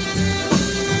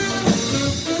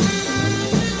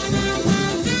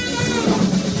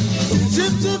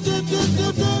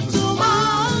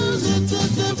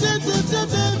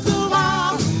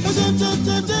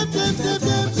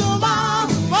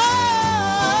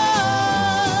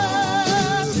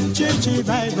 Gee,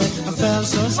 baby, I felt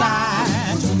so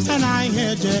sad, and I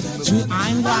heard you to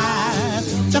I'm glad.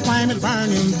 The flame is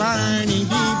burning, burning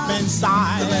deep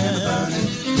inside.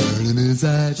 Burning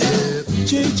inside, yeah.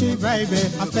 Gee, baby,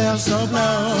 I felt so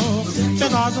blue,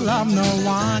 because I love no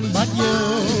one but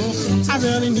you. I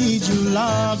really need you,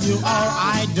 love you, all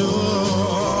I do.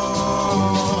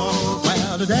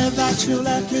 Well, the day that you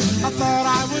left me, I thought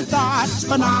I would die. goodbye,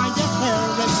 but now you're here,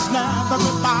 it's never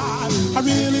goodbye.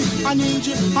 I need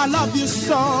you, I love you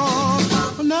so.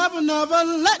 I'll never, never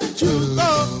let you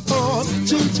go.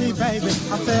 Gee, baby,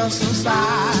 I feel so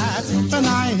sad. When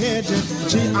I hear you,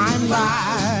 gee, I'm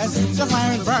glad. The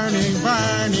flame burning,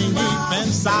 burning deep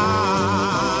inside.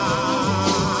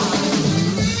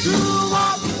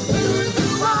 Shuma, do-wop,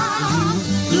 zip-to-wop,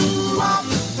 do-wop,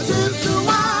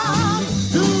 zip-to-wop,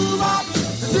 do-wop,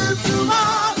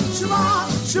 zip-to-wop, shuma,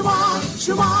 shuma,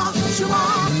 shuma, shuma.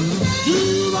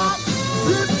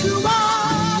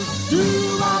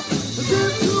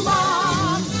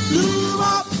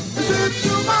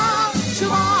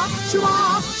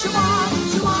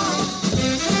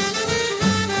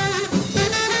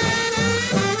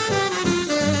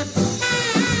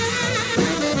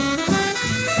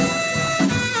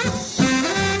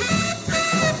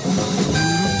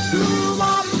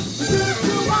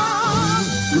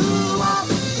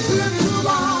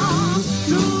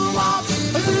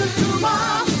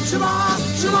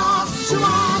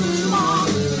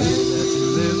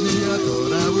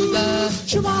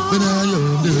 But now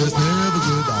your news never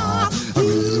goodbye. I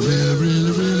really, really,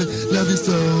 really, really love you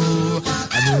so.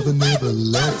 I never, never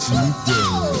let you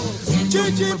go.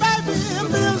 Gee, baby, it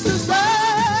feels the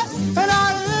same. And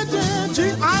I did,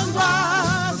 gee, I'm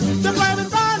glad. The flame is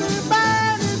burning,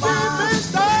 burning deep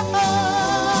inside.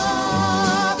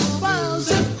 Well,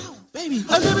 zip, baby,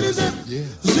 a zippity zip, yeah.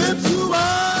 Zip to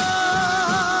us.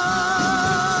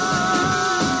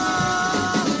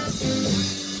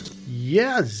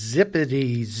 Yeah,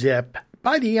 Zippity Zip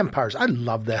by the Empires. I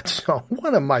love that song.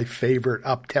 One of my favorite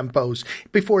up-tempos.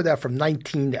 Before that, from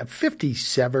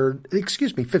 57,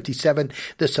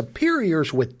 The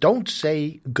Superiors with Don't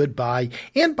Say Goodbye,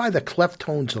 and by the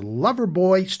Cleftones,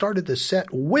 Loverboy, started the set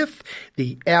with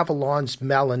the Avalon's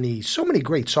Melanies. So many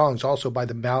great songs also by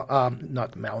the,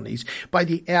 not the Melanies, by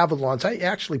the Avalons. I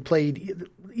actually played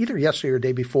either yesterday or the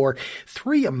day before,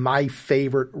 3 of my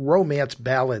favorite romance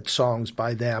ballad songs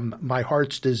by them. My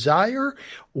Heart's Desire,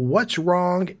 What's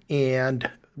Wrong,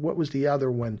 and what was the other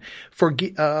one?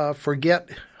 I forget.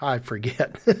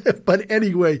 But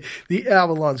anyway, the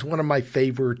Avalons, one of my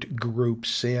favorite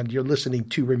groups, and you're listening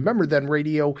to Remember Then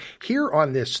Radio here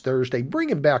on this Thursday,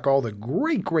 bringing back all the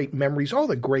great memories, all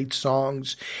the great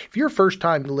songs. If you're a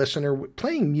first-time listener,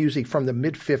 playing music from the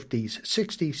mid-50s,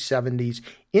 60s, 70s,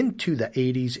 into the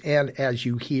 80s, and as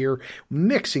you hear,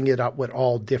 mixing it up with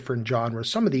all different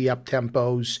genres. Some of the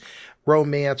up-tempos,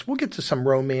 romance. We'll get to some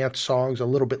romance songs a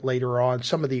little bit later on,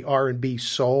 some of the R&B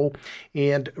soul,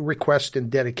 and requests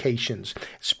and dedications.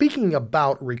 Speaking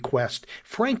about request,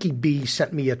 Frankie B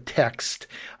sent me a text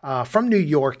from New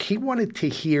York. He wanted to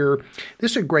hear,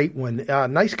 this is a great one,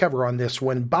 nice cover on this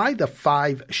one, by the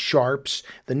Five Sharps.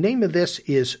 The name of this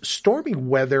is Stormy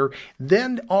Weather.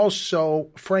 Then also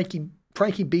Frankie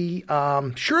B,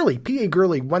 Shirley, P.A.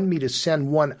 Gurley, wanted me to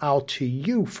send one out to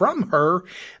you from her,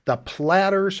 the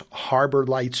Platters Harbor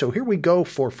Lights. So here we go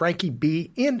for Frankie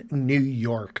B in New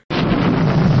York.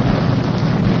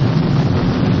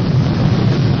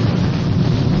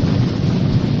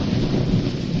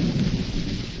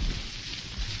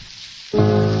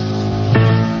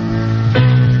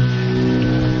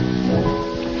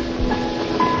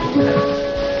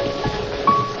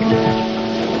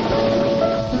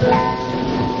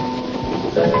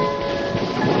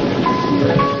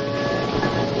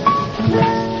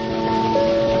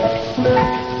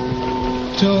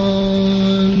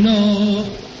 Don't know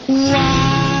why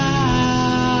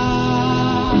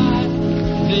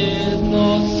there's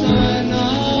no sun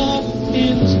up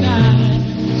in the sky,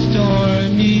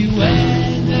 stormy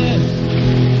weather.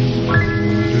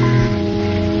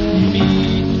 Me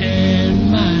and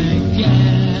my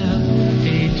gal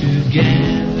stay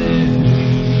together.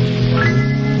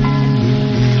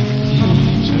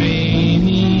 It's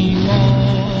raining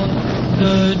all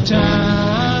the time.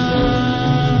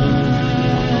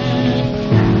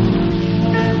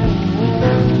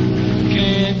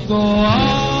 Go on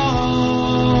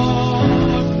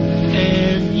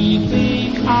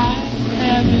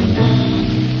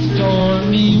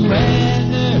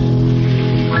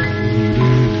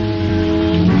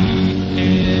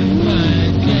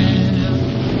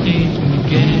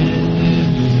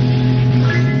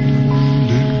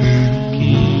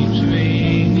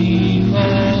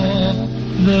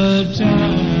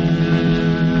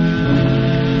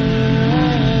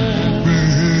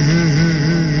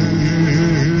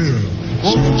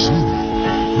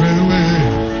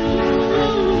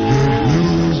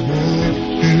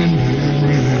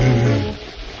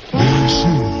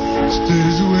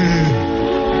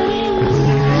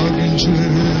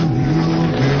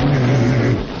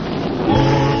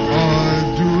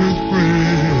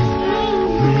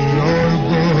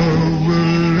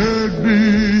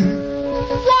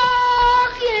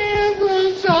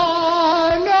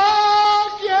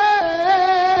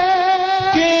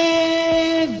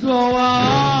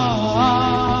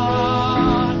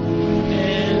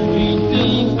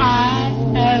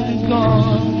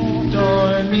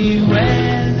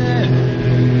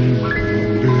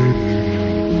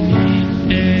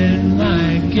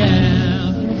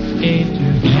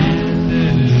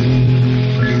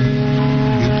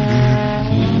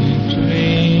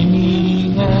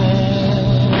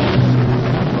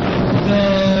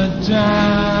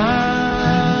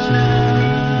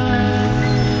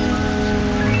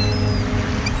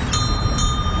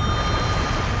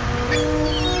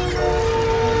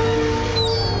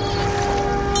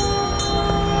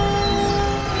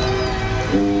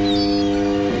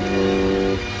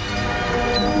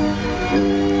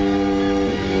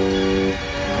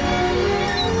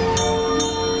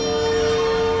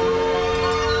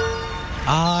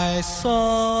I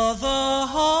saw the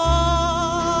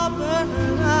harbor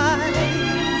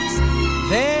lights.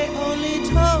 They only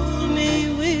told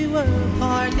me we were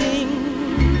parting.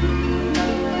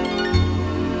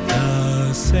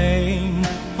 The same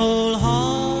old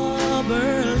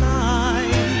harbor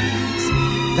lights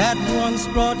that once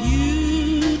brought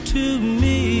you to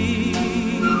me.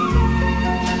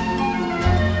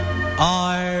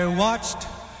 I watched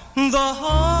the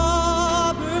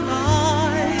harbor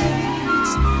lights.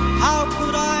 How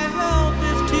could I help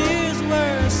if tears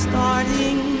were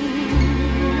starting?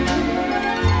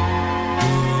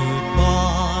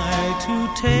 Goodbye to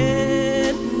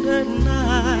tender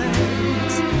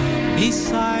nights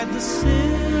beside the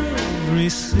silvery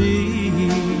sea.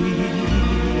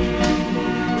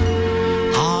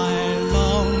 I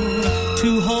long to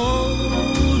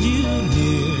hold you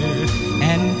near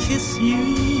and kiss you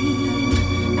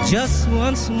just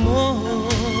once more.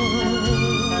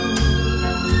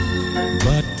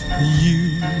 But you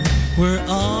were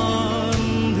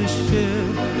on the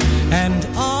ship and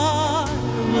I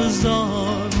was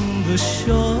on the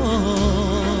shore.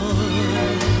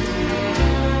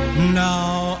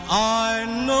 Now I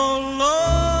know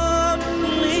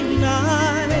lonely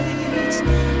nights,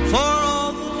 for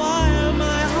all the while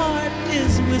my heart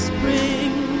is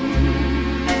whispering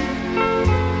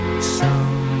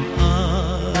some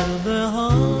other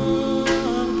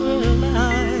harbor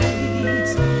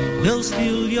lights will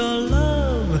steal your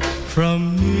love from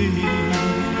me.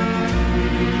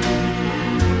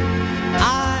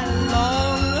 I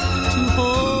long to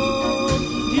hold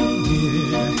you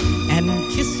dear and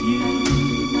kiss you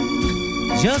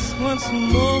just once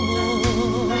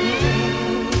more.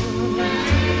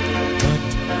 But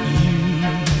you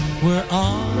were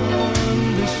on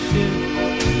the ship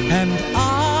and I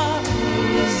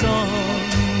was on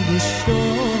the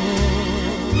shore.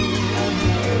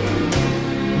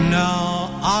 Now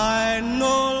I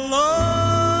know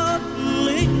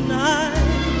lonely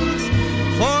nights,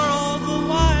 for all the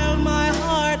while my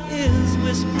heart is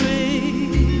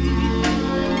whispering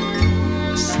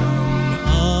some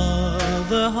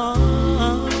other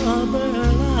harbor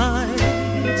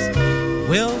lights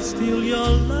will steal your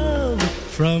love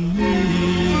from me.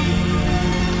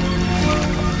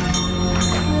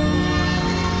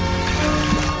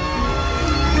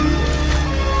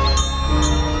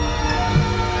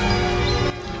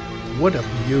 What a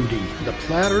beauty. The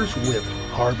Platters with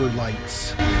Harbor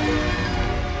Lights.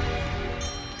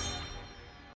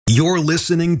 You're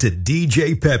listening to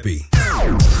DJ Peppy.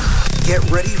 Get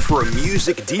ready for a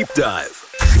music deep dive.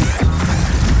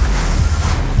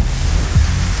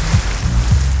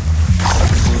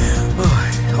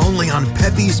 Only on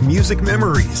Peppy's Music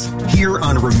Memories, here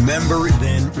on Remember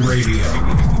Then Radio.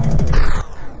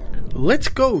 Let's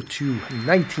go to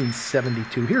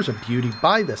 1972. Here's a beauty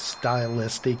by the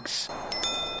Stylistics.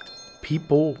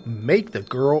 People make the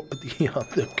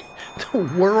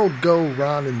world go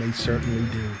round, and they certainly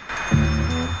do.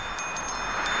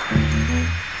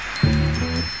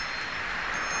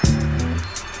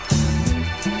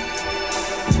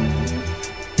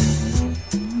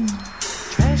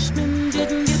 Trashman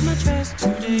didn't get my trash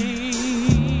today.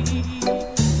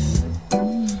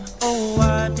 Oh,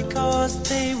 why? Because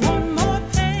they want more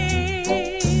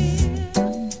pay.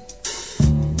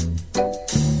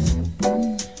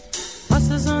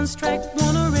 Buses on strike,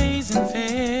 wanna raise and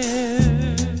fare.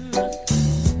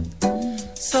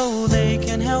 So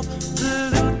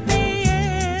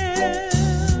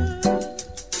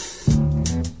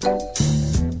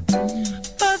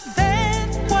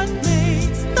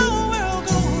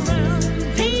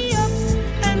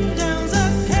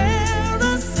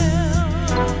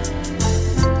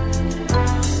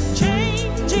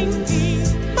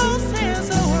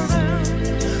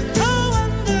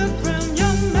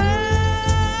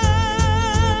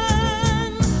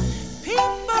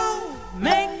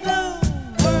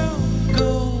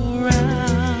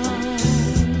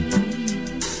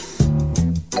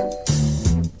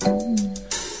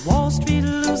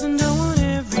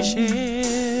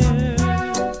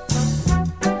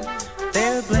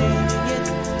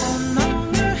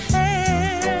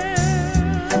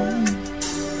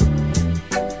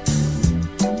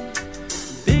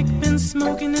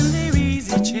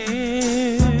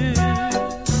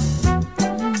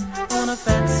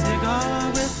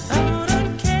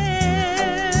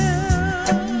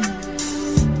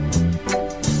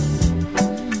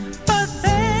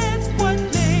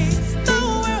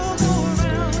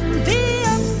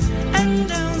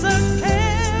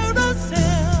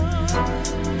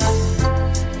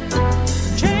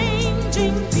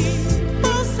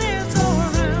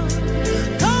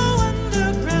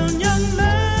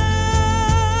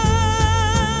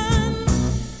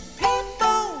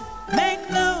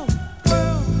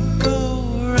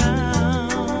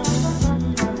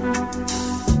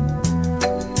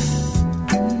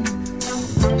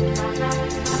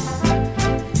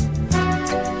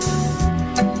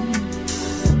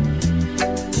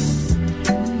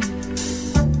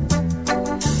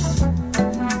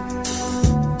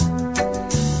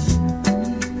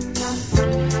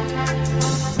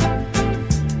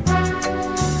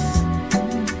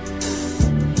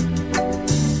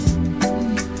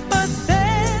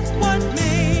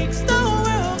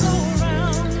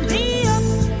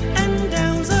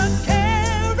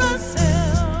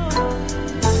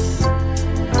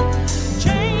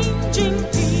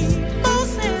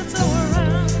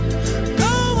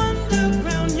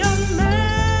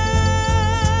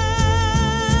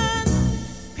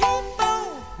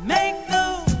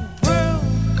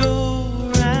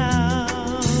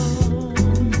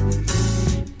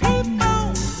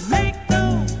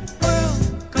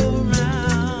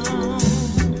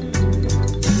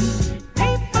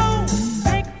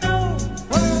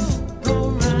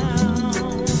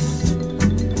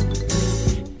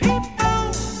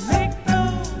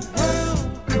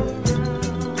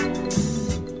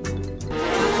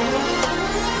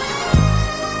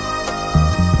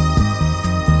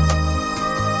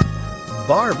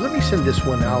send this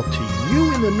one out to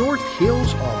you in the North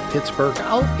Hills of Pittsburgh,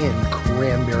 out in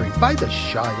Cranberry by the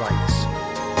Shy Lights.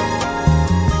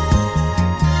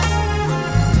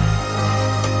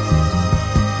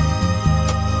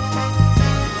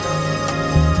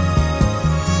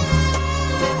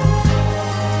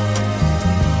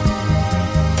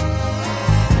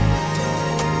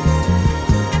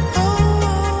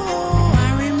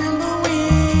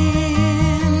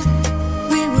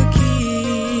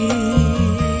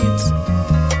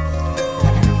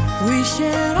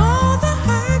 Shared all the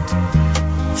hurt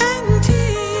and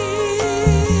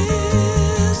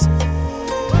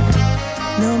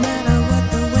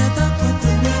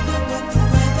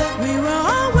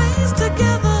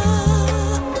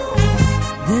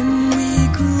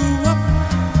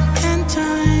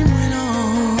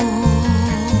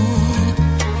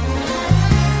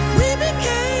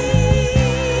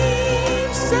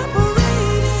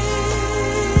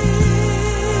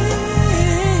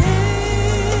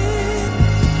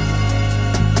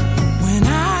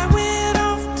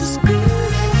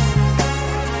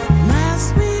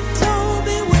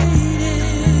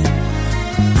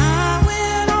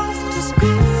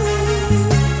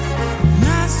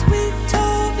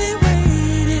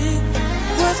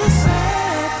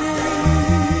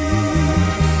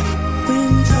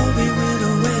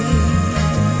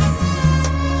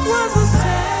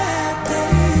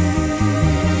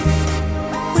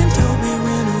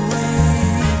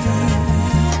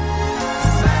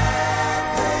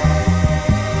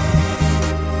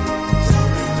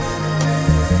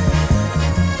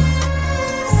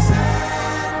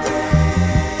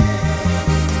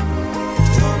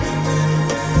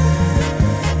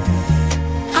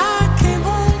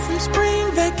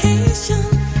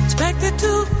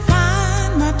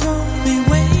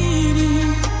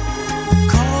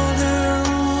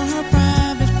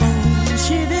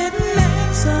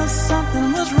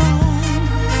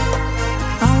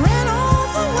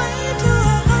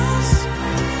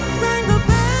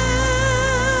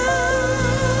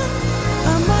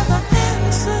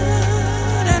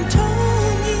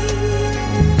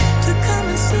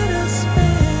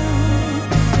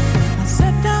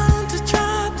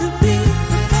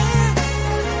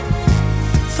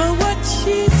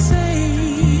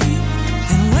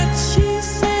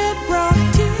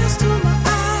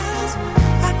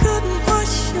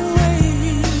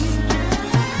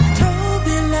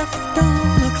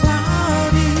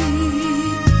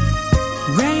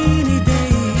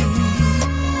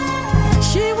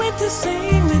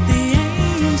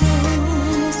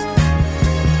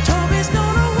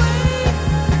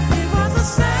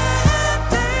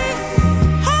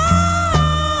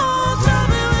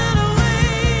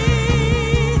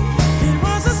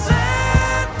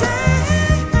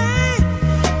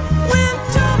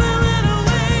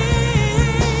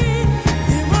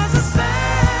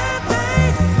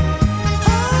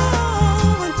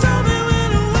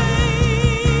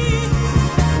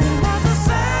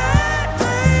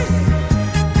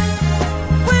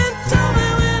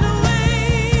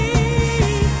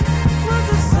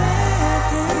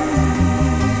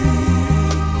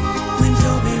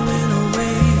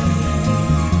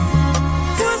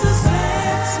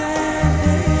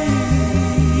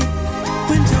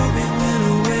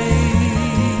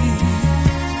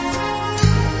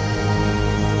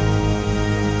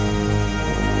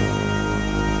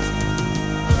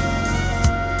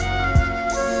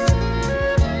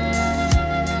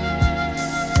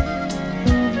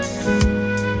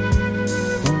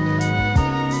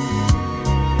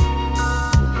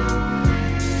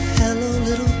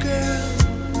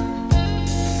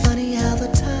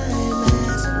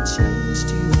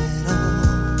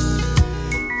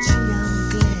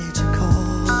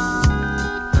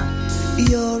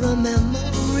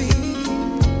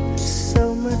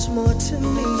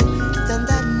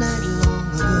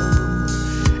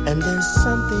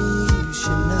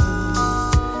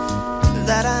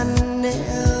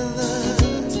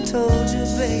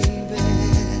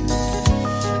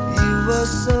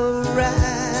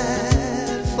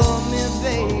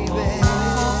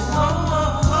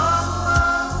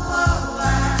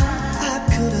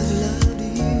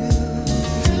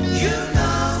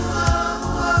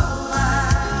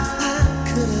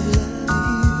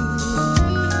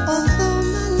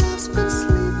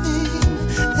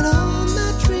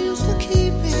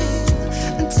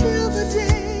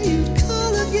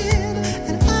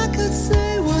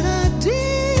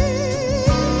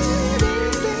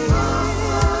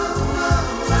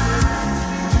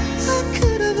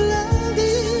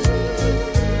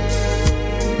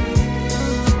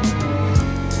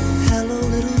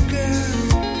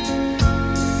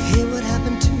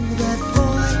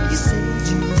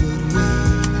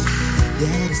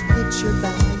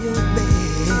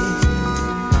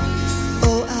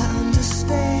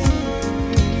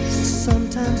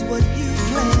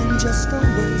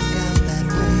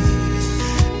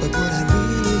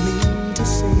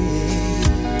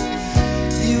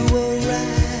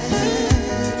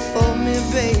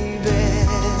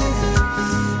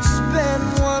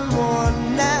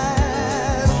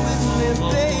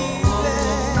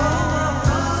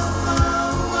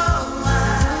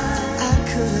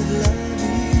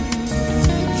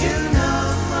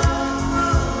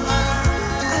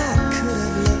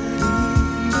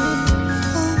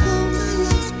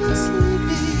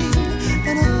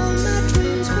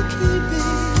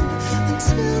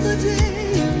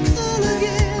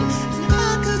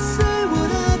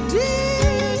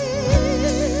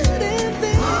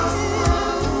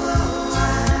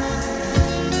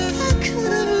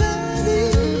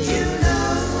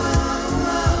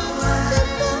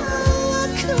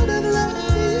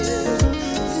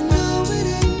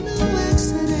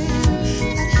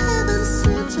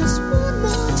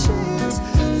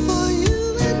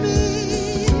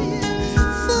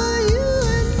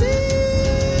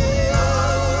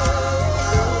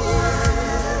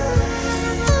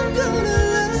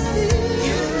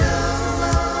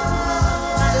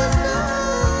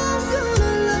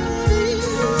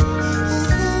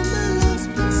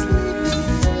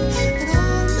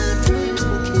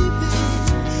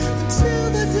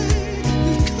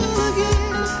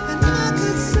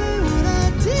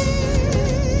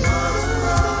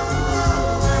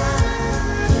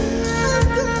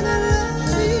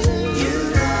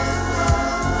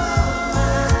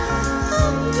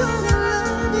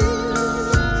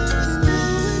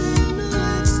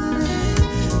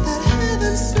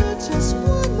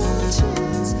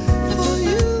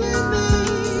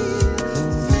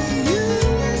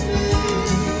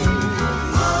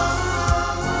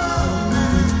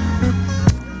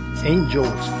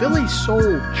Angels, Philly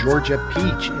Soul, Georgia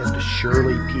Peach, and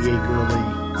Shirley P.A. Gurley.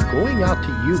 Going out to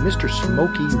you, Mr.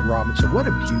 Smokey Robinson. What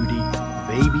a beauty.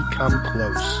 Baby, come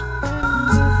close.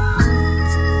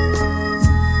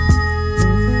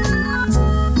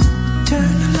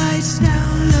 Turn the lights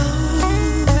down low.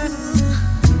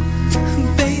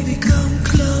 Baby, come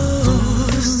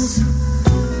close.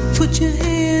 Put your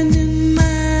hand in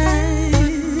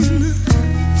mine.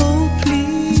 Oh,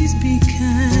 please be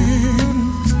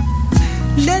kind.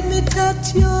 Let me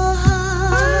touch your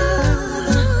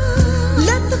heart.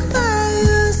 Let the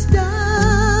fire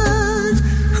start.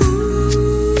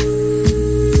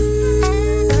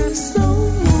 So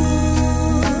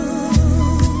warm,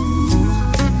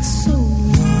 so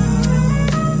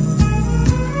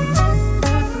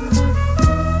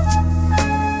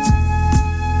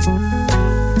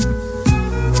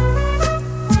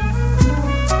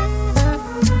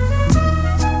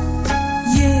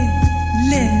yeah,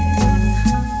 let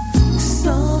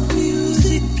soft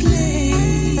music play.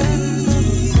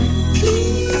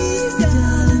 Please,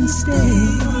 darling,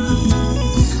 stay.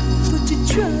 Put your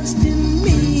trust in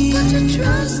me. Put your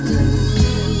trust in me.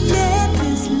 Let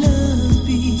this love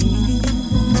be.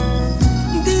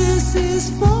 This is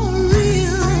for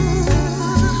real.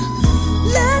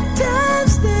 Let time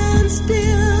stand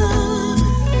still.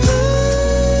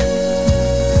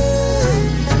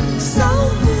 So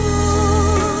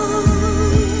warm,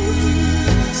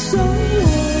 so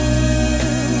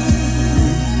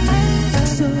warm,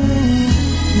 so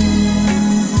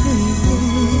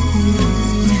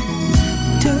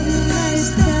turn the lights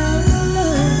down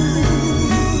low.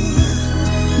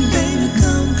 Baby,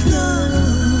 come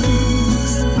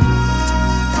close.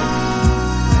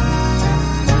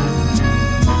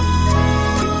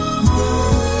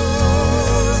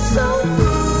 So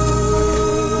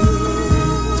warm,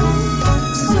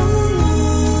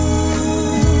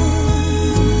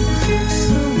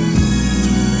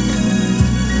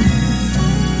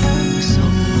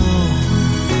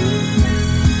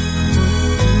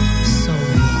 so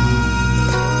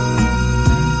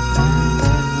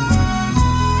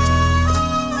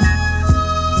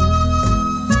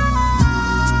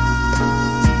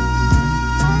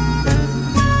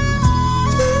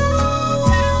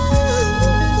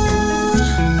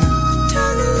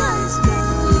turn the lights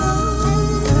down low.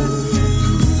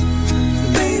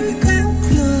 Baby, come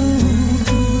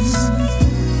close.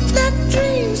 Let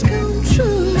dreams come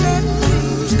true. Let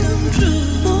dreams come true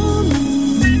for me.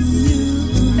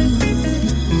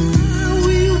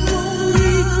 We won't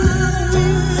regret.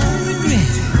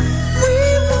 We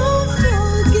won't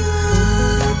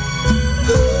forget.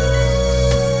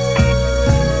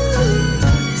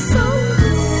 So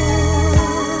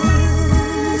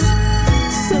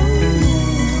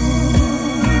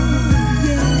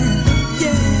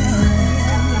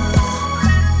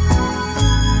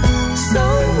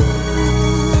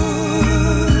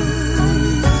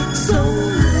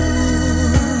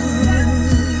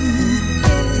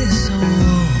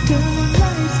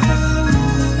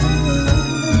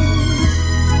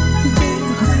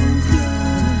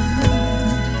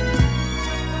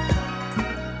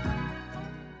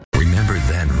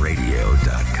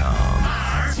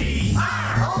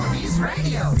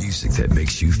RememberThenRadio.com. Music that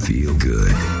makes you feel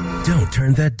good. Don't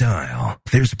turn that dial.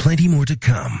 There's plenty more to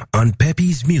come on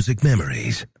Pepe's Music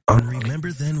Memories on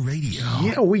Remember Then Radio.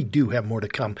 Yeah, we do have more to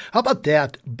come. How about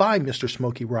that by Mr.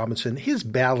 Smokey Robinson? His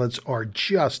ballads are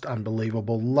just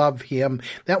unbelievable. Love him.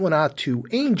 That went out to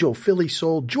Angel, Philly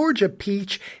Soul, Georgia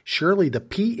Peach, Shirley the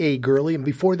P.A. Gurley, and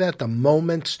before that, The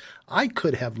Moments, I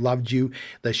Could Have Loved You,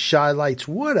 The Shy Lights.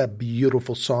 What a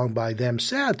beautiful song by them.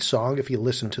 Sad song if you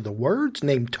listen to the words,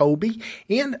 named Toby,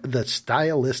 and the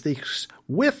stylistics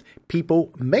with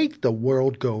People Make the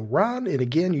World Go Round. And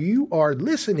again, you are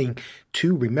listening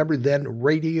to Remember Then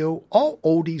Radio, all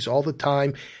oldies all the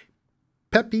time.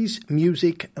 Pepe's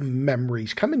Music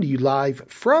Memories, coming to you live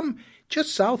from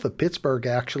just south of Pittsburgh,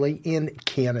 actually, in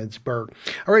Canonsburg.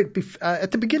 All right,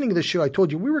 at the beginning of the show, I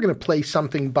told you we were going to play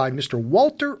something by Mr.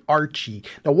 Walter Archie.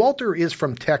 Now, Walter is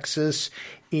from Texas,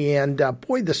 and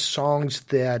boy, the songs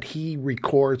that he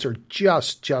records are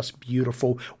just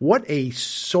beautiful. What a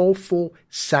soulful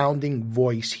sounding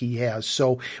voice he has.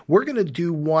 So we're going to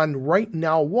do one right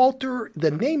now. Walter,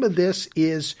 the name of this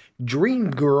is Dream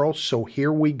Girl, so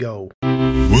here we go.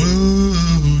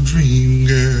 Whoa, dream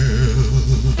girl,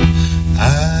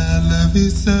 I love you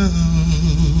so.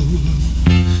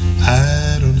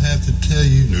 I don't have to tell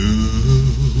you no.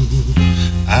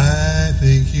 I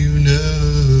think you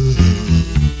know.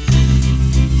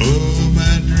 Oh,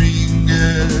 my dream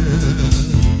girl,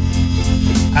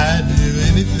 I'd do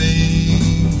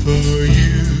anything for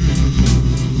you.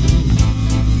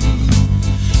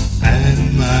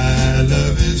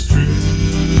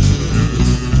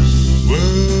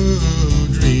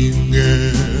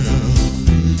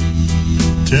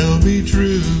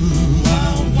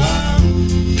 true?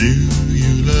 Do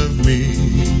you love me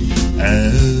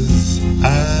as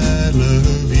I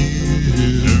love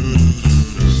you?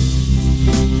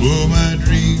 Will my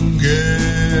dream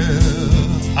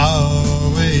girl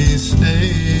always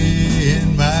stay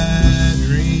in my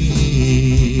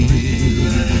dream?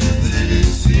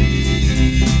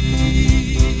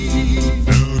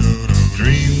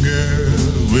 Dream girl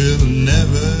will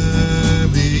never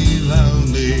be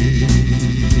lonely.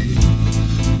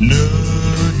 No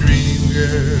dream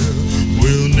girl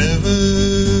will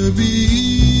never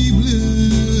be blue.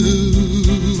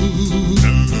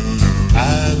 I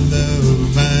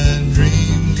love my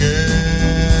dream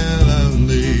girl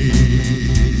only,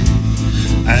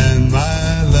 and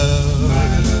my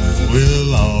love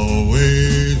will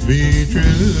always be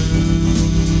true.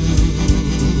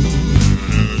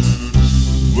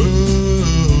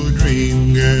 Whoa,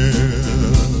 dream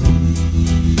girl,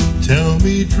 tell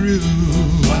me true.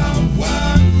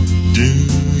 Do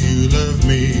you love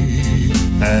me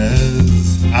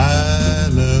as I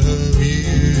love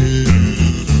you?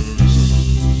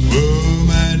 Oh,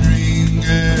 my dream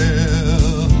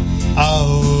girl,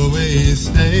 always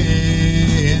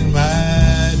stay in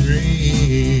my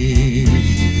dream.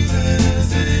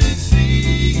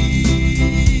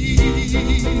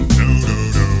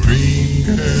 Dream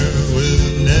girl will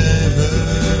never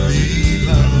be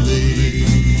lonely.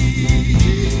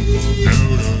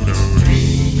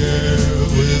 Dream girl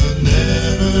will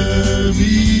never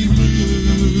be blue.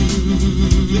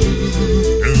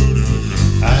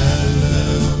 I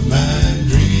love my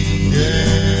dream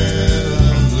girl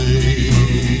only,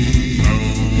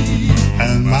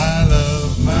 and my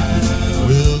love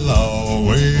will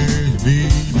always be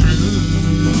true.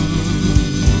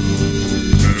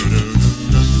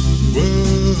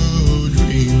 Whoa,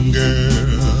 dream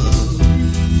girl,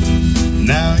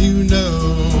 now you know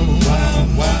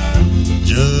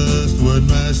just what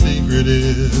my secret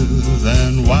is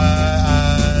and why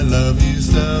I love you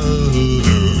so.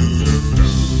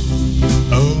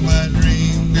 Oh, my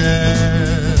dream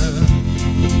girl,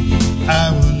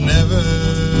 I will never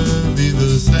be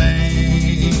the same.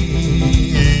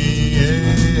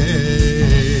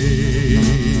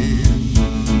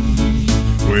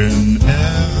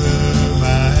 Whenever,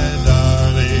 my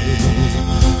darling,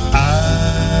 I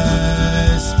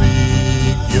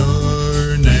speak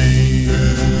your name.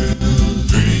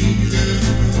 Dream girl,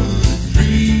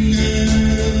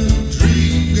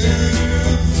 dream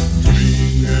girl,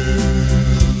 dream girl,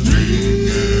 dream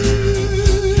girl, dream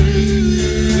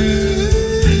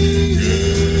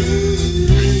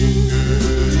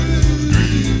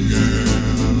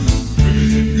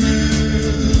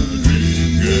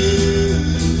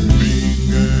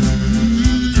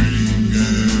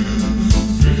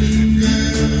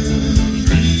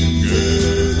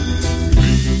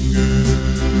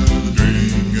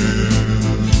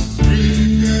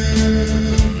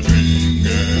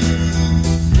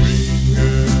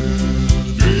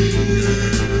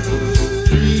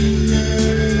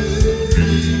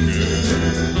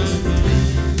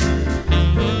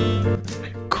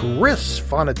Chris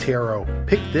Fonatero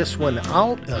picked this one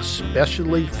out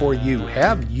especially for you.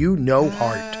 Have You No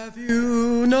Heart. Have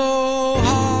you no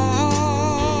heart?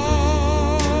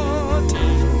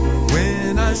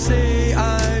 When I say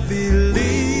I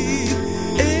believe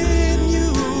in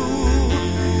you,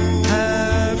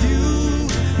 have you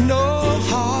no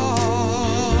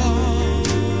heart?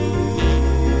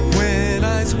 When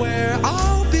I swear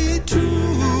I'll be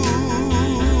true,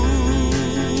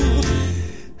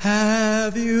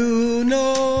 have you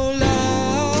no love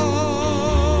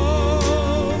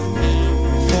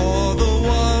for the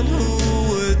one who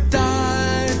would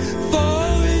die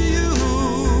for you?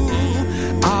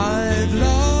 I've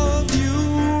loved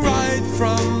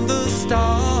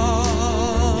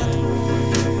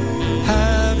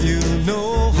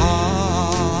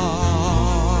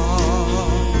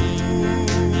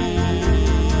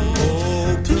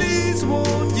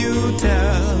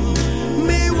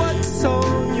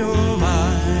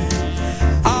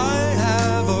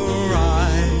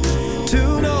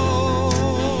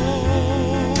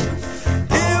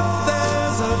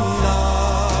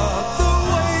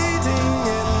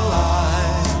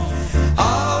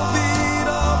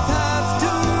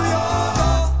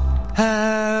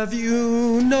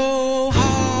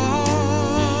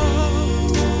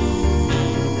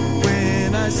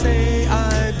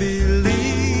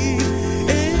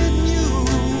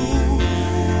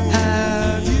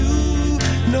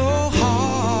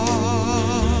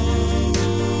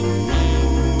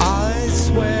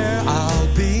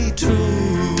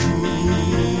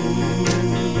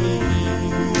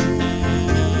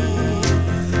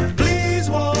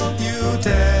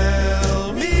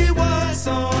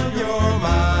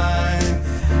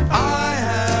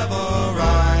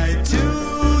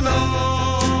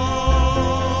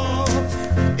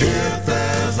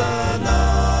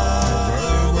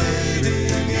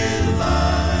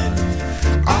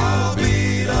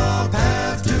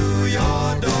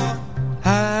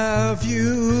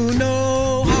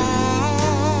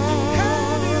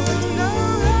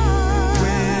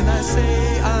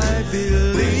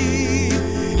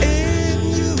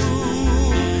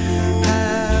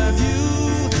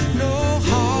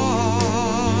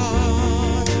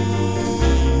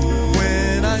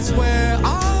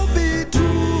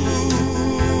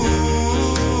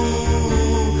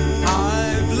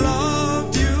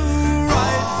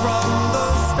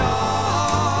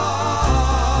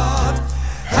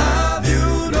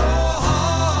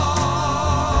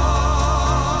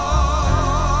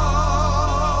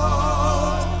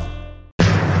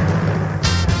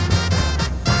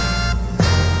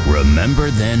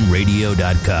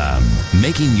RememberThenRadio.com.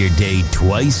 Making your day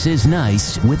twice as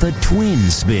nice with a twin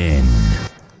spin.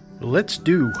 Let's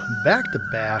do Back to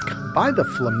Back by the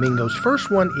Flamingos. First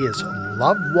one is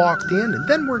Love Walked In, and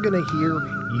then we're going to hear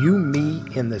You, Me,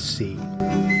 and the Sea.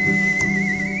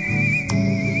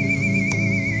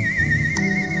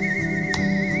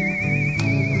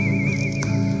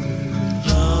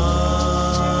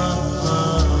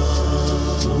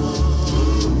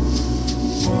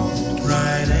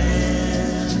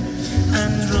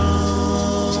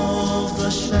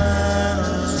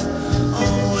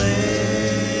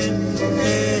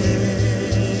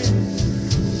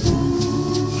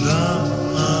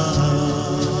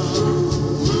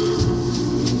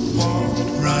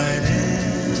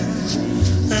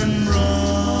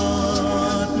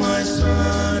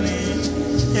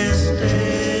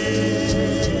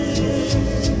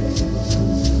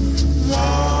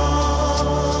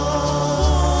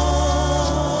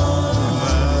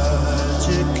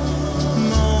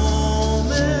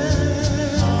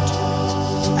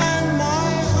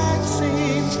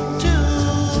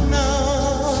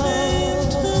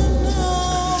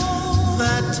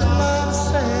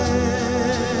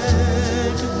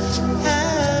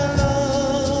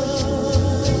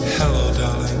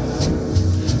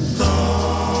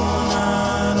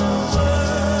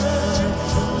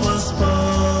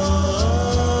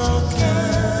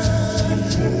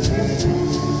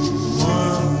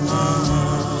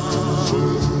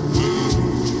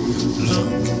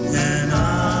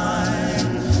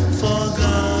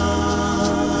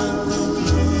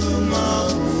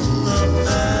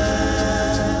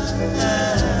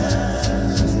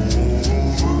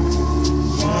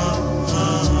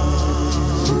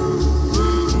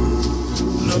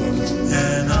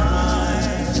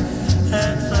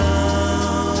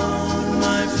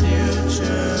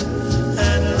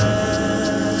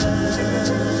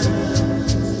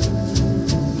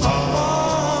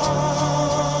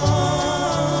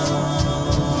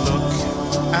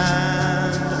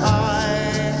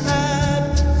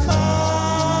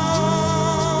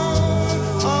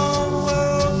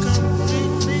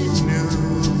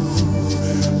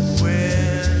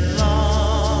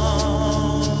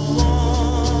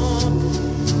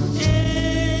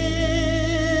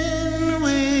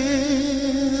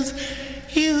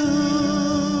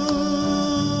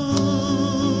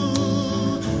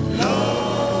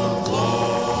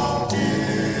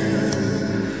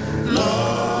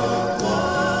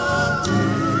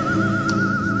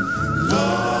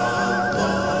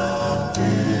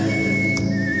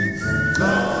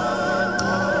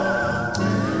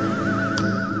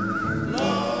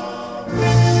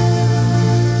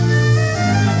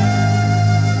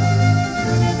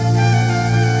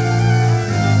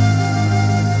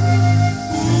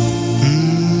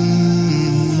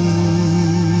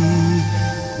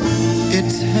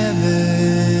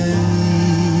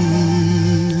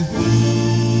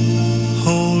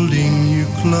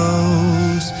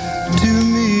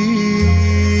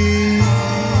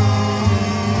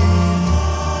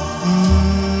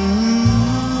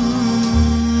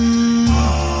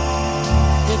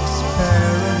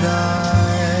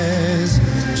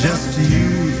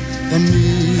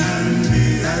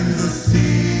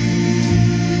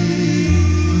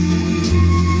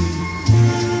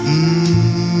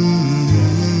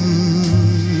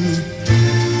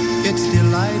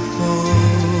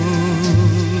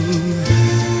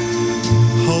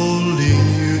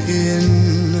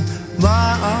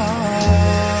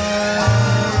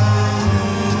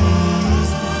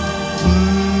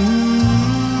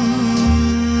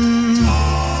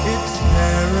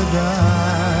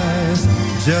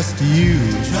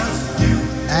 Just you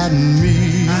and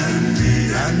me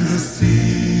and the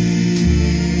sea.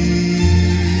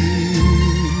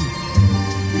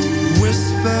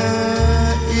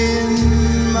 Whisper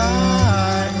in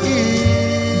my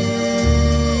ear.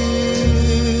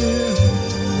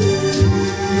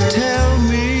 Tell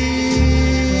me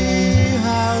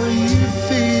how you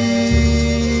feel.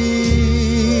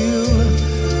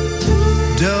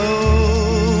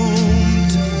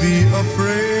 Don't be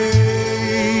afraid.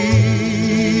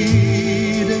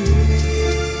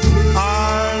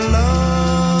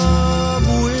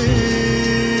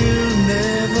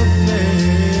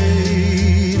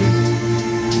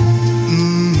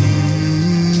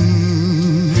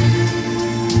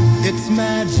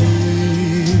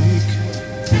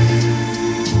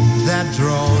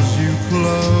 Draws you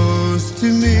close to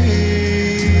me.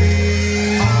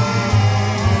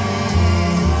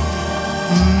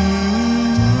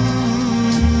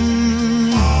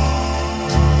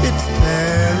 It's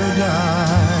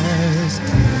paradise.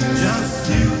 Just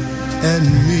you and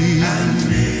me and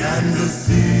and the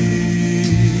sea.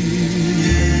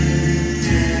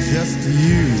 Just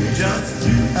you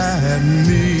and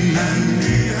me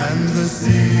and the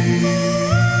sea.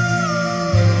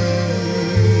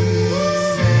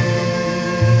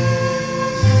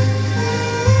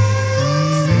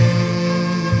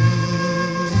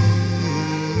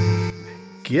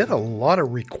 Get a lot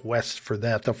of requests for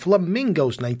that. The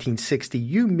Flamingos, 1960,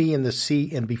 You, Me, and the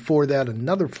Sea, and before that,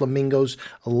 another Flamingos,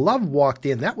 Love Walked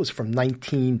In. That was from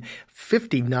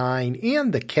 1959,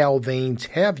 and the Calvains,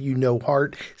 Have You No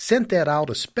Heart, sent that out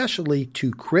especially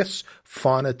to Chris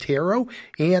Fonatero,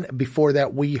 and before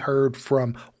that, we heard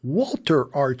from Walter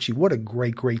Archie. What a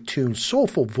great, great tune.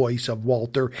 Soulful voice of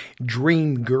Walter,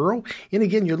 Dream Girl. And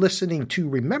again, you're listening to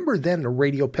Remember Then, the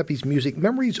Radio Pepe's Music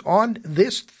Memories on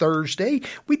this Thursday.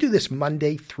 We do this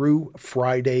Monday through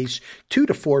Fridays, 2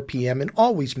 to 4 p.m., and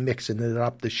always mixing it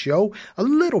up, the show. A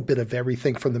little bit of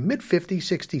everything from the mid-50s,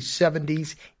 60s,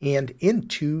 70s, and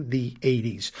into the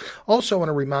 80s. Also, I want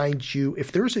to remind you,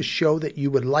 if there's a show that you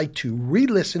would like to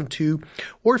re-listen to,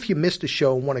 or if you missed a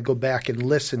show and want to go back and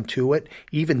listen to it,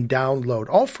 even download,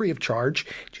 all free of charge,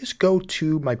 just go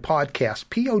to my podcast,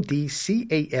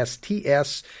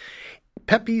 PODCASTS,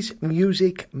 Pepe's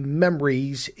Music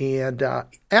Memories, and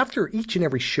after each and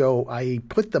every show, I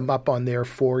put them up on there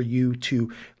for you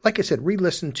to, like I said,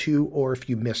 re-listen to, or if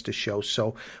you missed a show.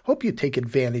 So hope you take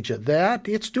advantage of that.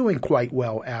 It's doing quite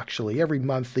well, actually. Every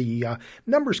month the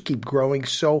numbers keep growing,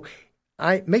 so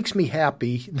it makes me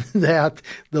happy that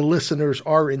the listeners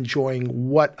are enjoying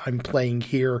what I'm playing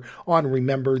here on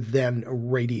Remember Then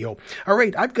Radio. All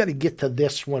right, I've got to get to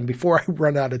this one before I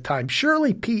run out of time.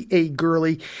 Shirley P.A.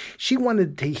 Gurley, she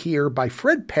wanted to hear by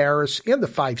Fred Paris and the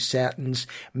Five Satins,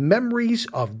 Memories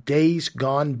of Days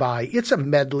Gone By. It's a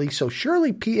medley, so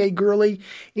Shirley P.A. Gurley,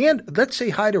 and let's say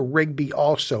hi to Rigby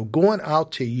also, going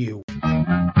out to you.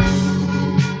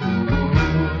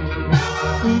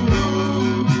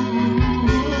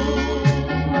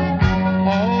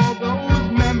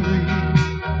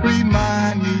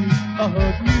 Of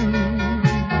you,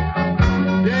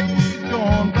 days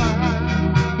gone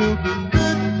by, the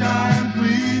good times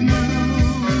we knew.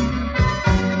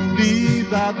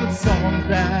 These are the songs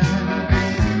that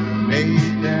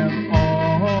made them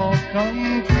all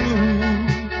come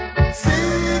true.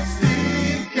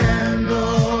 60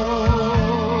 candles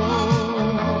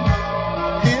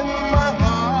in my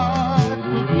heart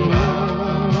will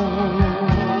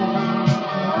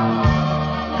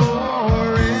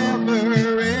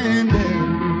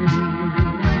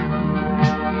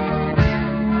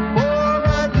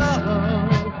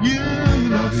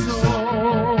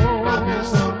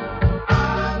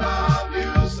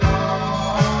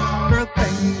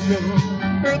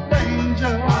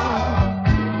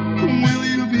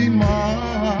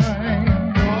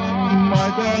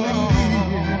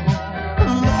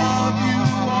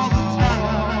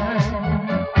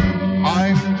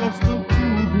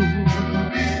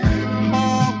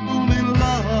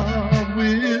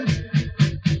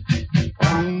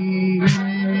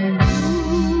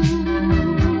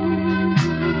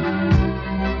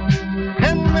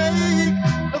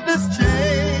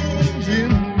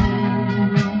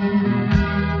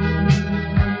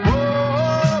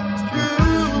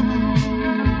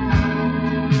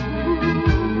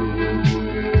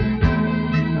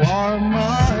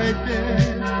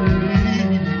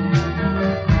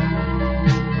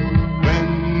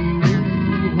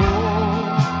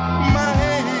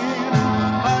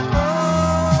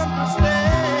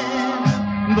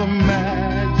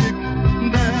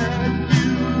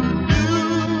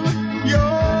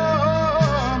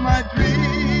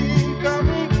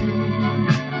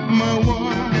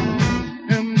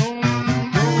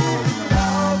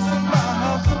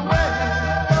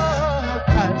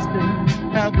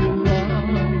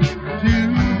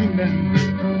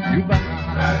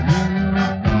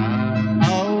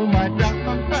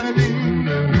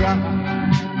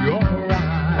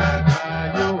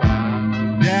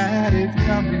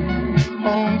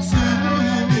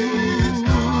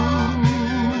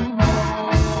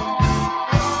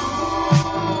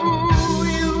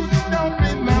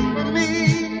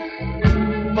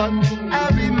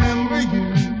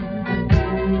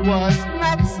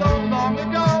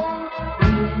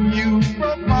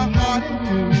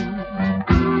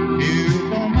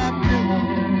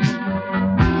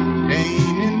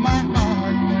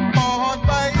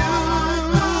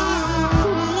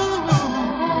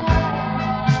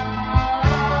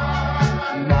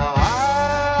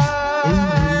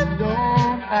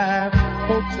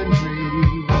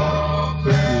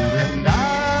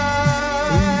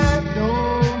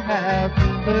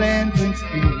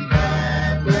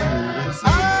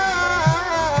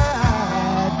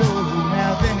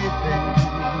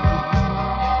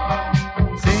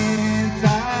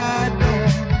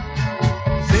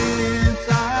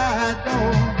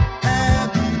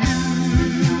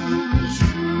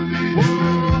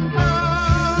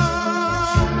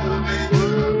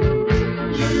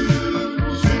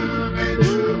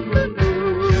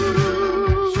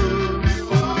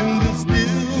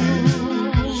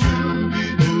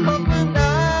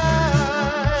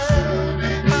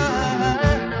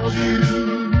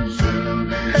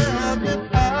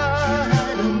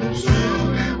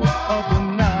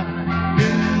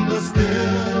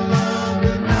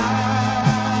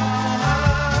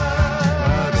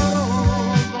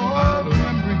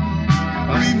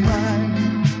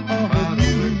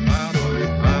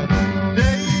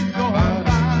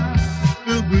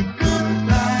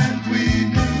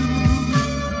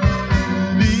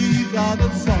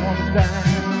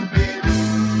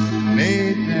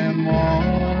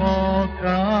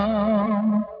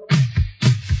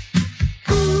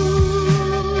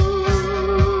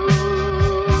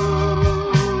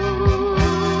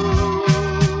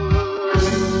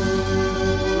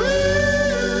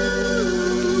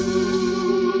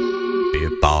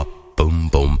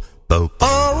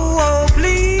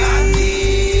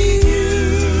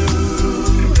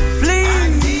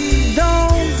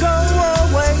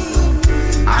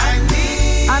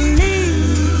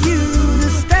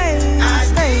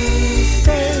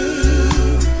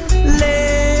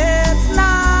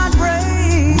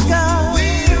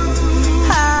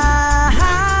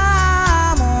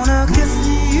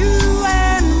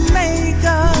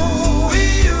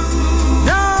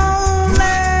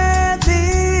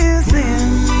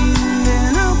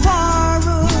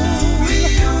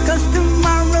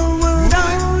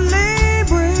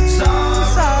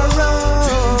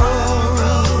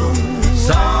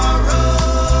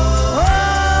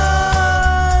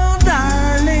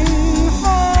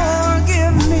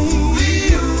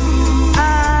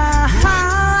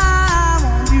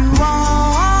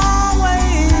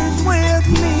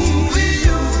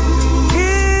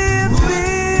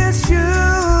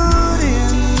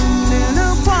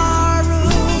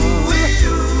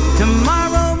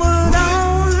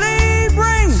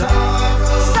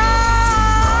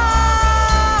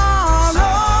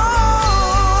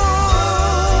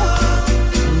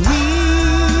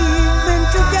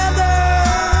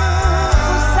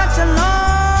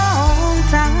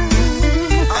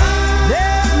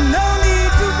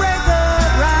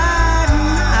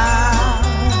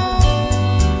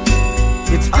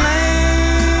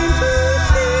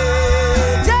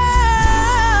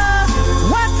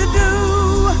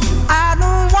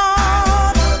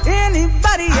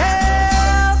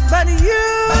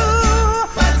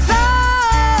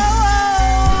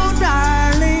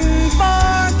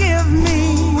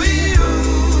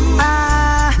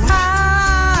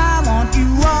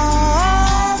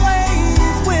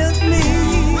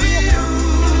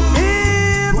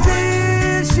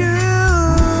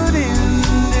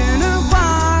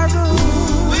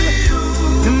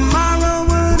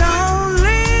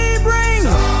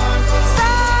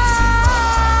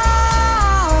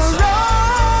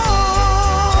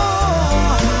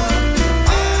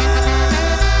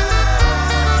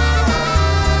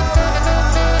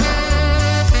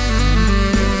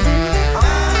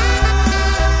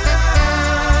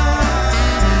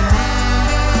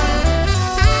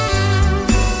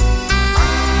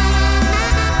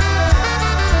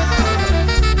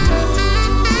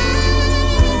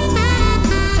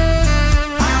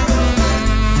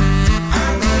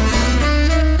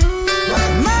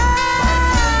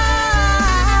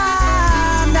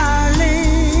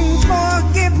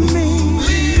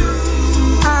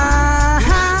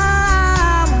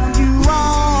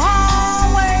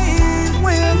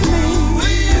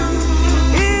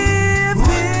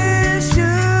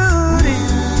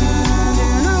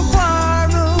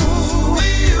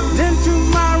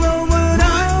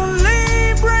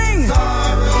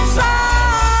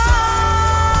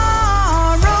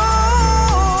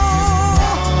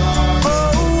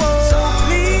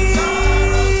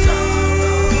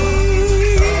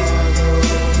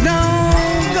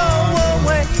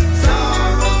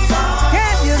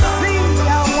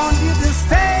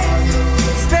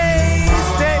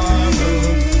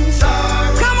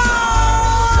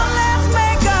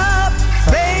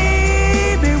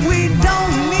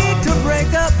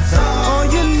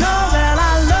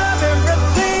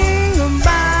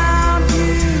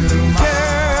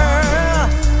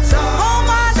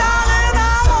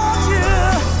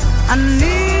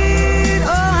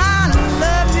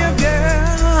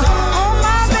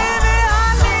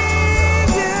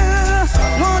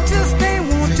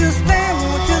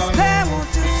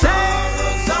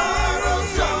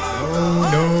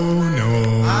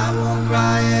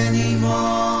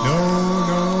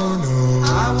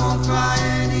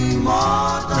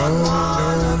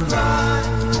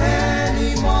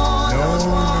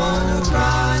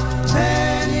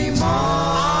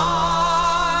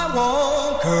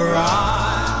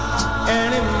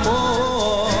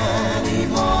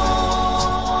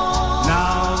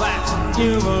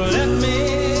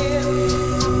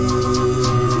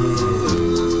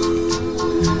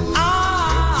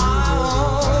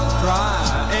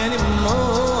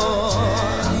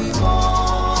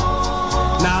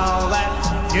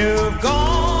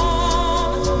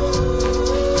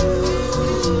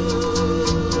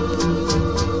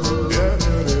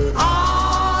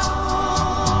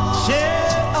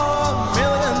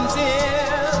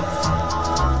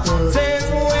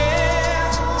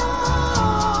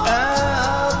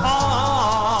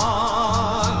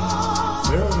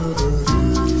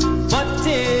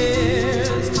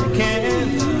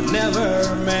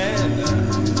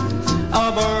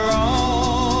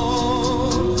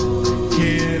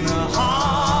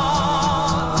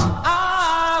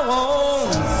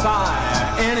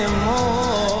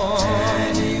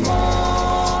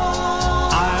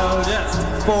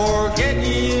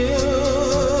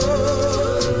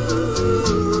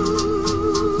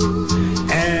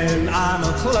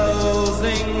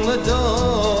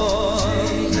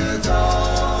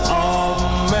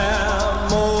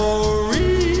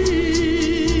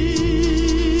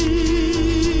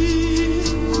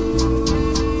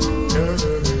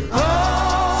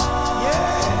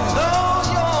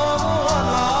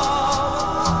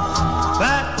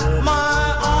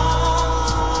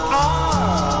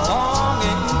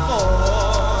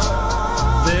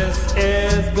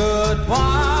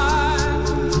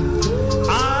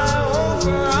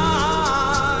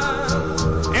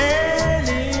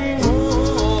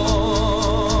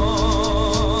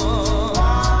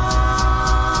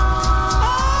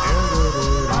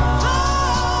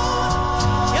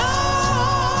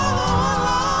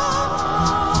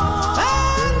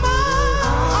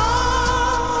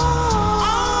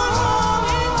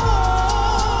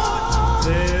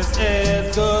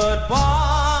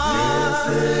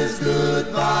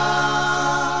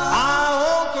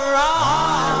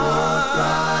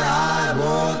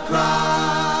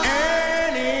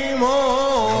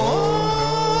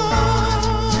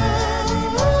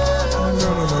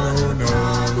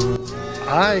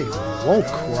I won't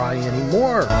cry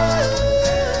anymore.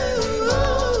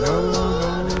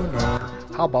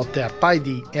 How about that? By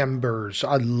the Embers.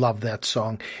 I love that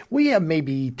song. We have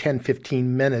maybe 10-15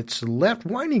 minutes left.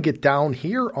 Winding it down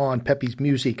here on Pepe's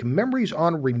Music Memories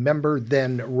on Remember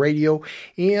Then Radio.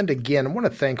 And again, I want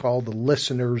to thank all the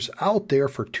listeners out there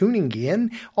for tuning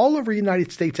in. All over the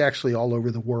United States, actually all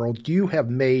over the world. You have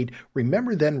made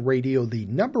Remember Then Radio the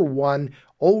 #1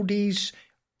 oldies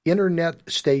internet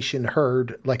station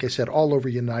heard, like I said, all over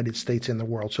the United States and the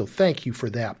world. So thank you for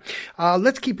that.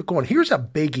 Let's keep it going. Here's a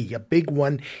biggie, a big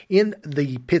one in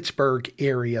the Pittsburgh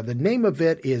area. The name of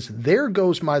it is There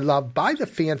Goes My Love by the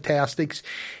Fantastics.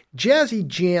 Jazzy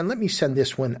Jan, let me send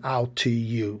this one out to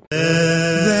you. There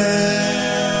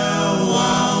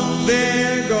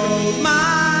goes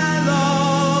my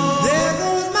love. There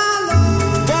goes my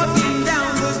love. Walking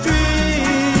down the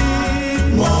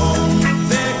street. Whoa.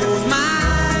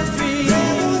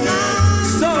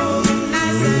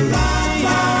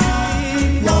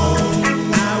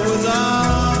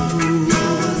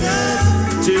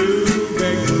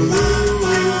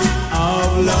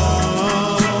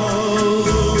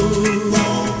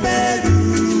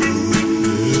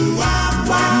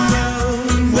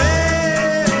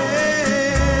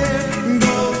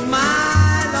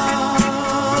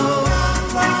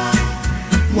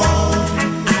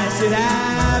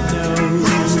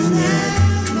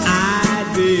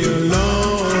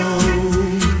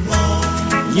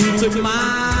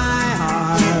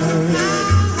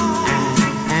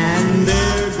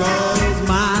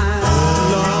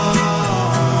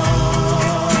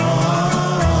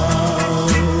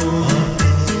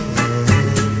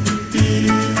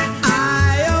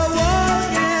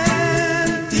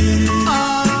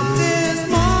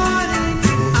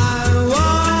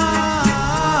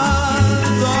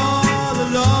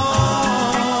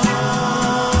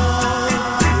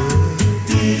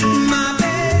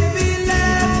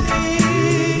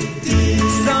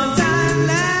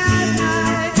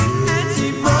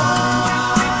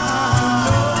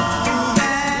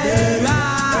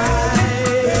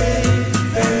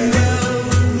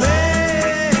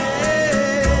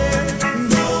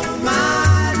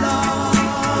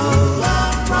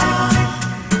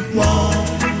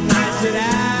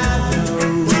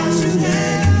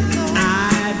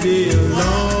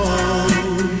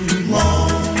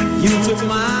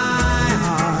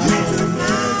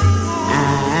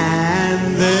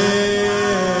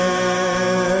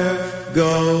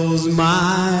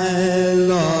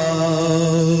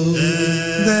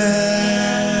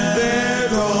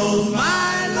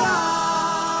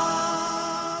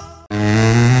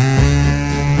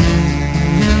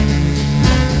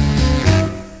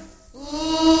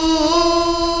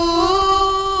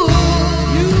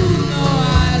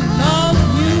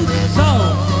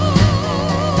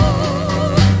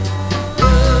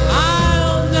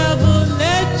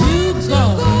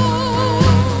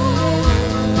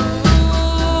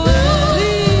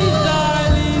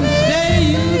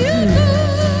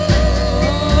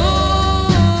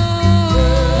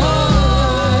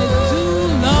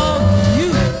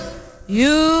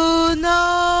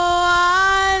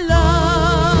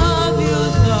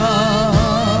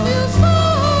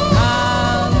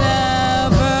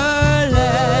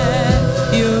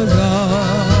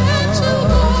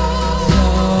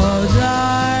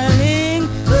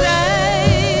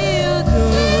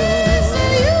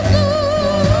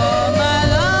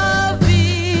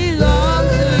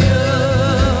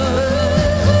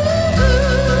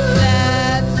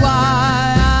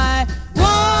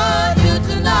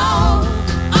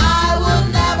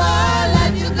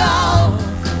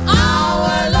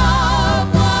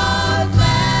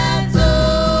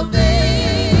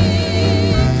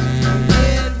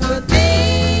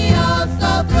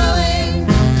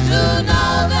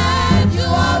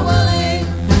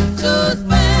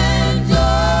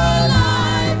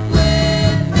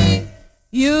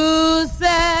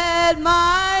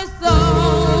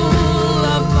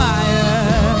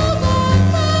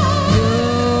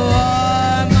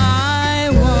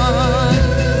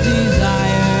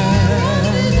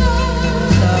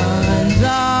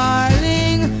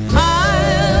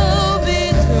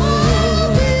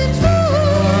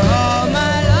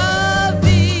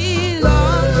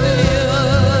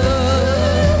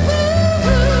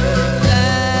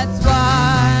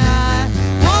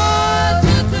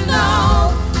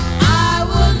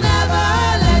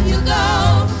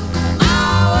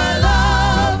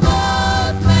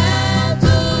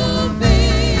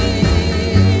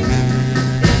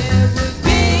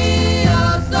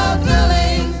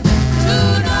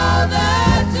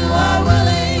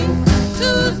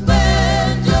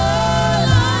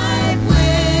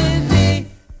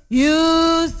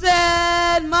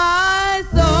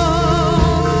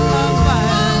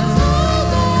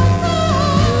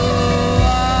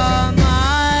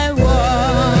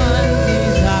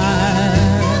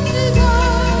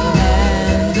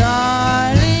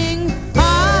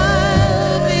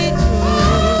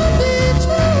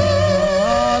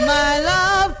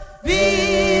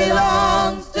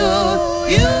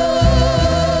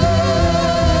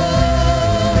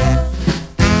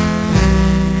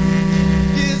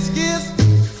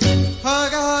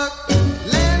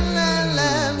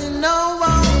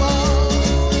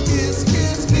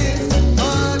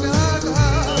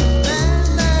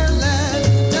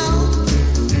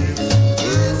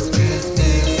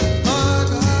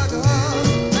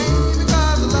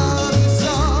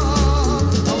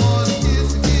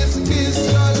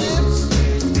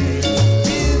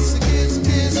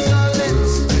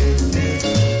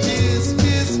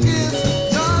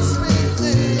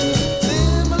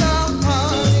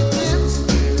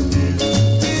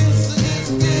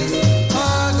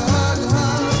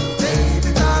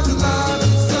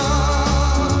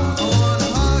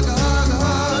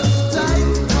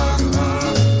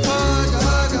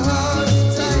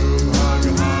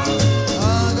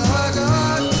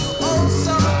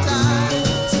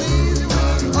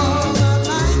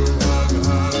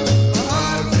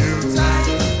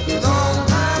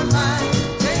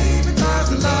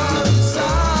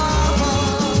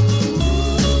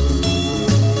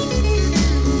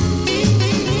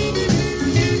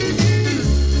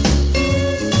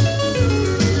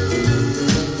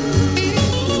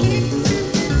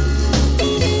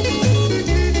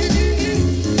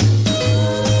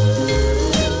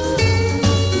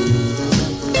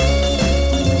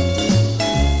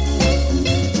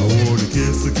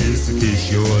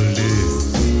 kiss your lips.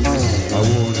 I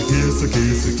wanna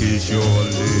kiss your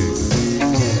lips.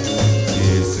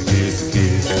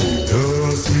 Kiss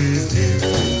those sweet lips.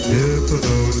 Sip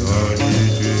those honey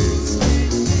drips.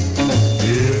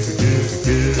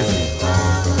 Kiss,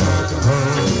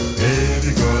 hug,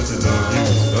 baby, 'cause I love you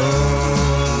so.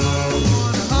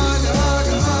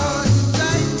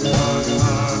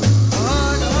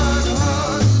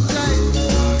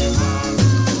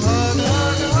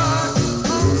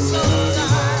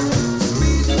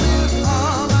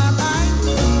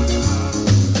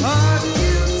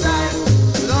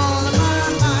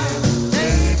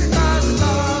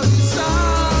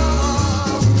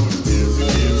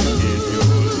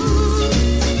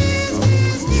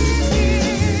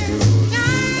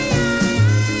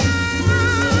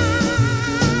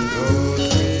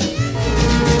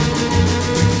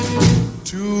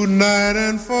 Tonight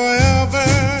and forever,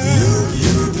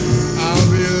 I'll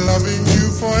be loving you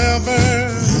forever.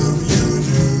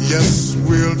 Yes,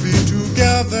 we'll be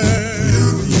together.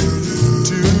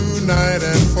 Tonight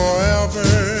and forever,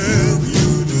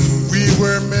 we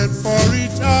were meant for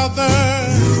each other,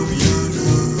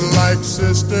 like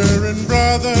sister and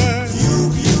brother.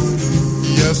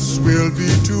 Yes, we'll be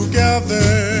together.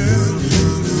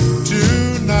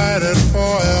 Tonight and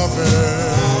forever.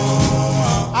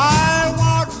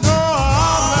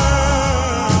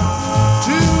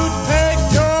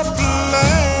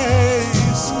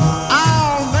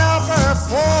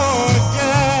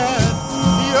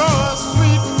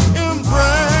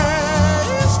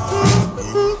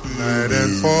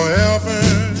 Forever,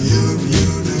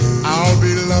 I'll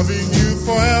be loving you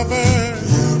forever.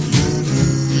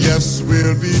 Yes,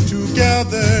 we'll be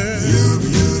together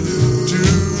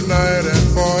tonight and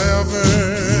forever.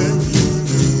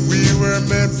 We were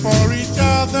meant for each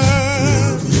other,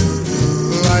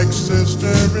 like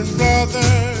sister and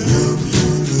brother.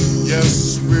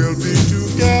 Yes, we'll be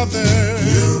together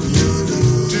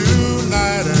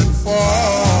tonight and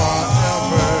forever.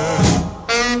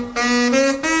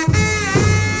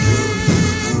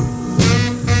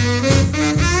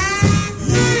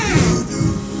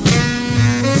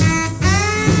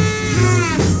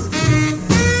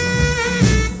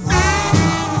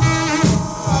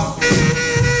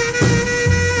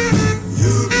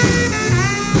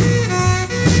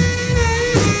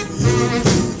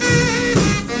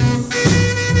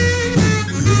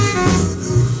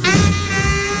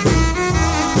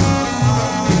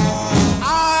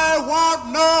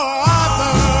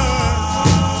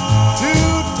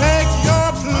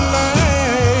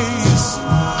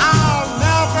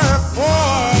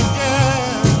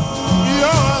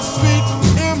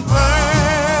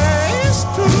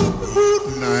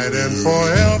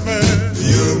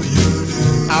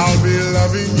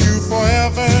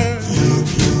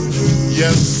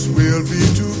 Yes, we'll be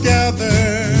together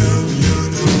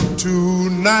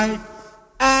tonight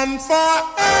and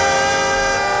forever.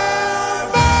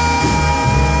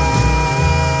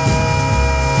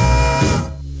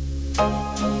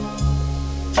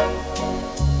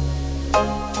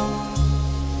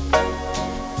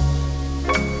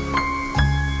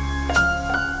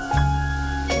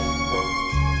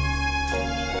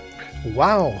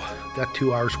 Wow, that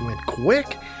 2 hours went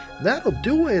quick. That'll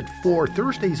do it for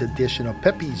Thursday's edition of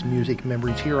Pepe's Music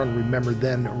Memories here on Remember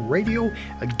Then Radio.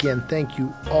 Again, thank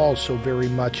you all so very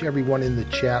much, everyone in the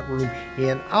chat room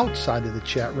and outside of the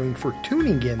chat room, for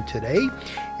tuning in today.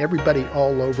 Everybody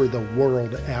all over the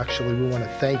world, actually, we want to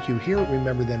thank you here at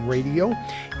Remember Then Radio,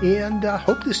 and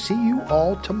hope to see you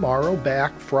all tomorrow,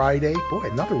 back Friday. Boy,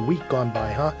 another week gone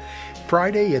by, huh?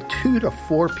 Friday at 2 to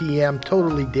 4 p.m.,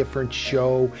 totally different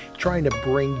show, trying to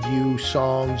bring you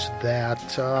songs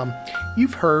that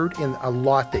you've heard and a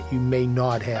lot that you may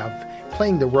not have,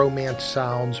 playing the romance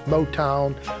sounds,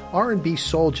 Motown, R&B,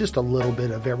 soul, just a little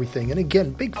bit of everything. And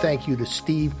again, big thank you to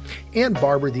Steve and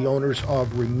Barbara, the owners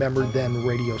of Remember Then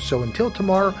Radio. So until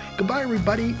tomorrow, goodbye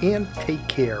everybody, and take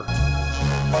care.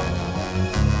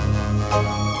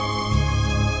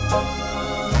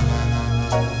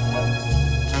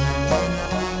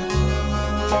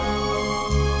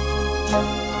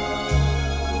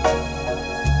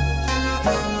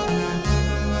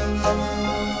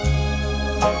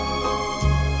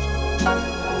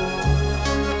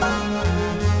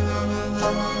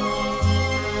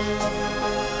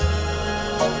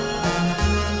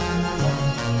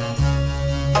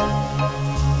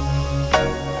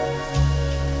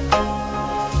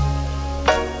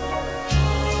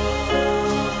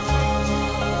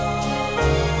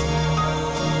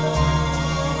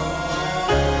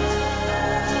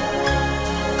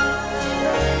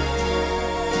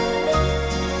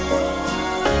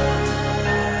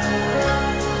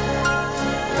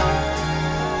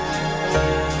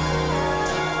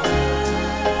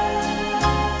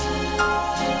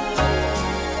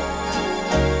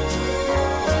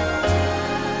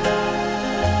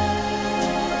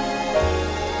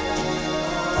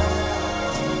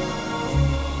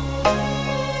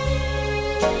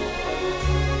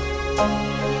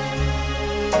 Thank you.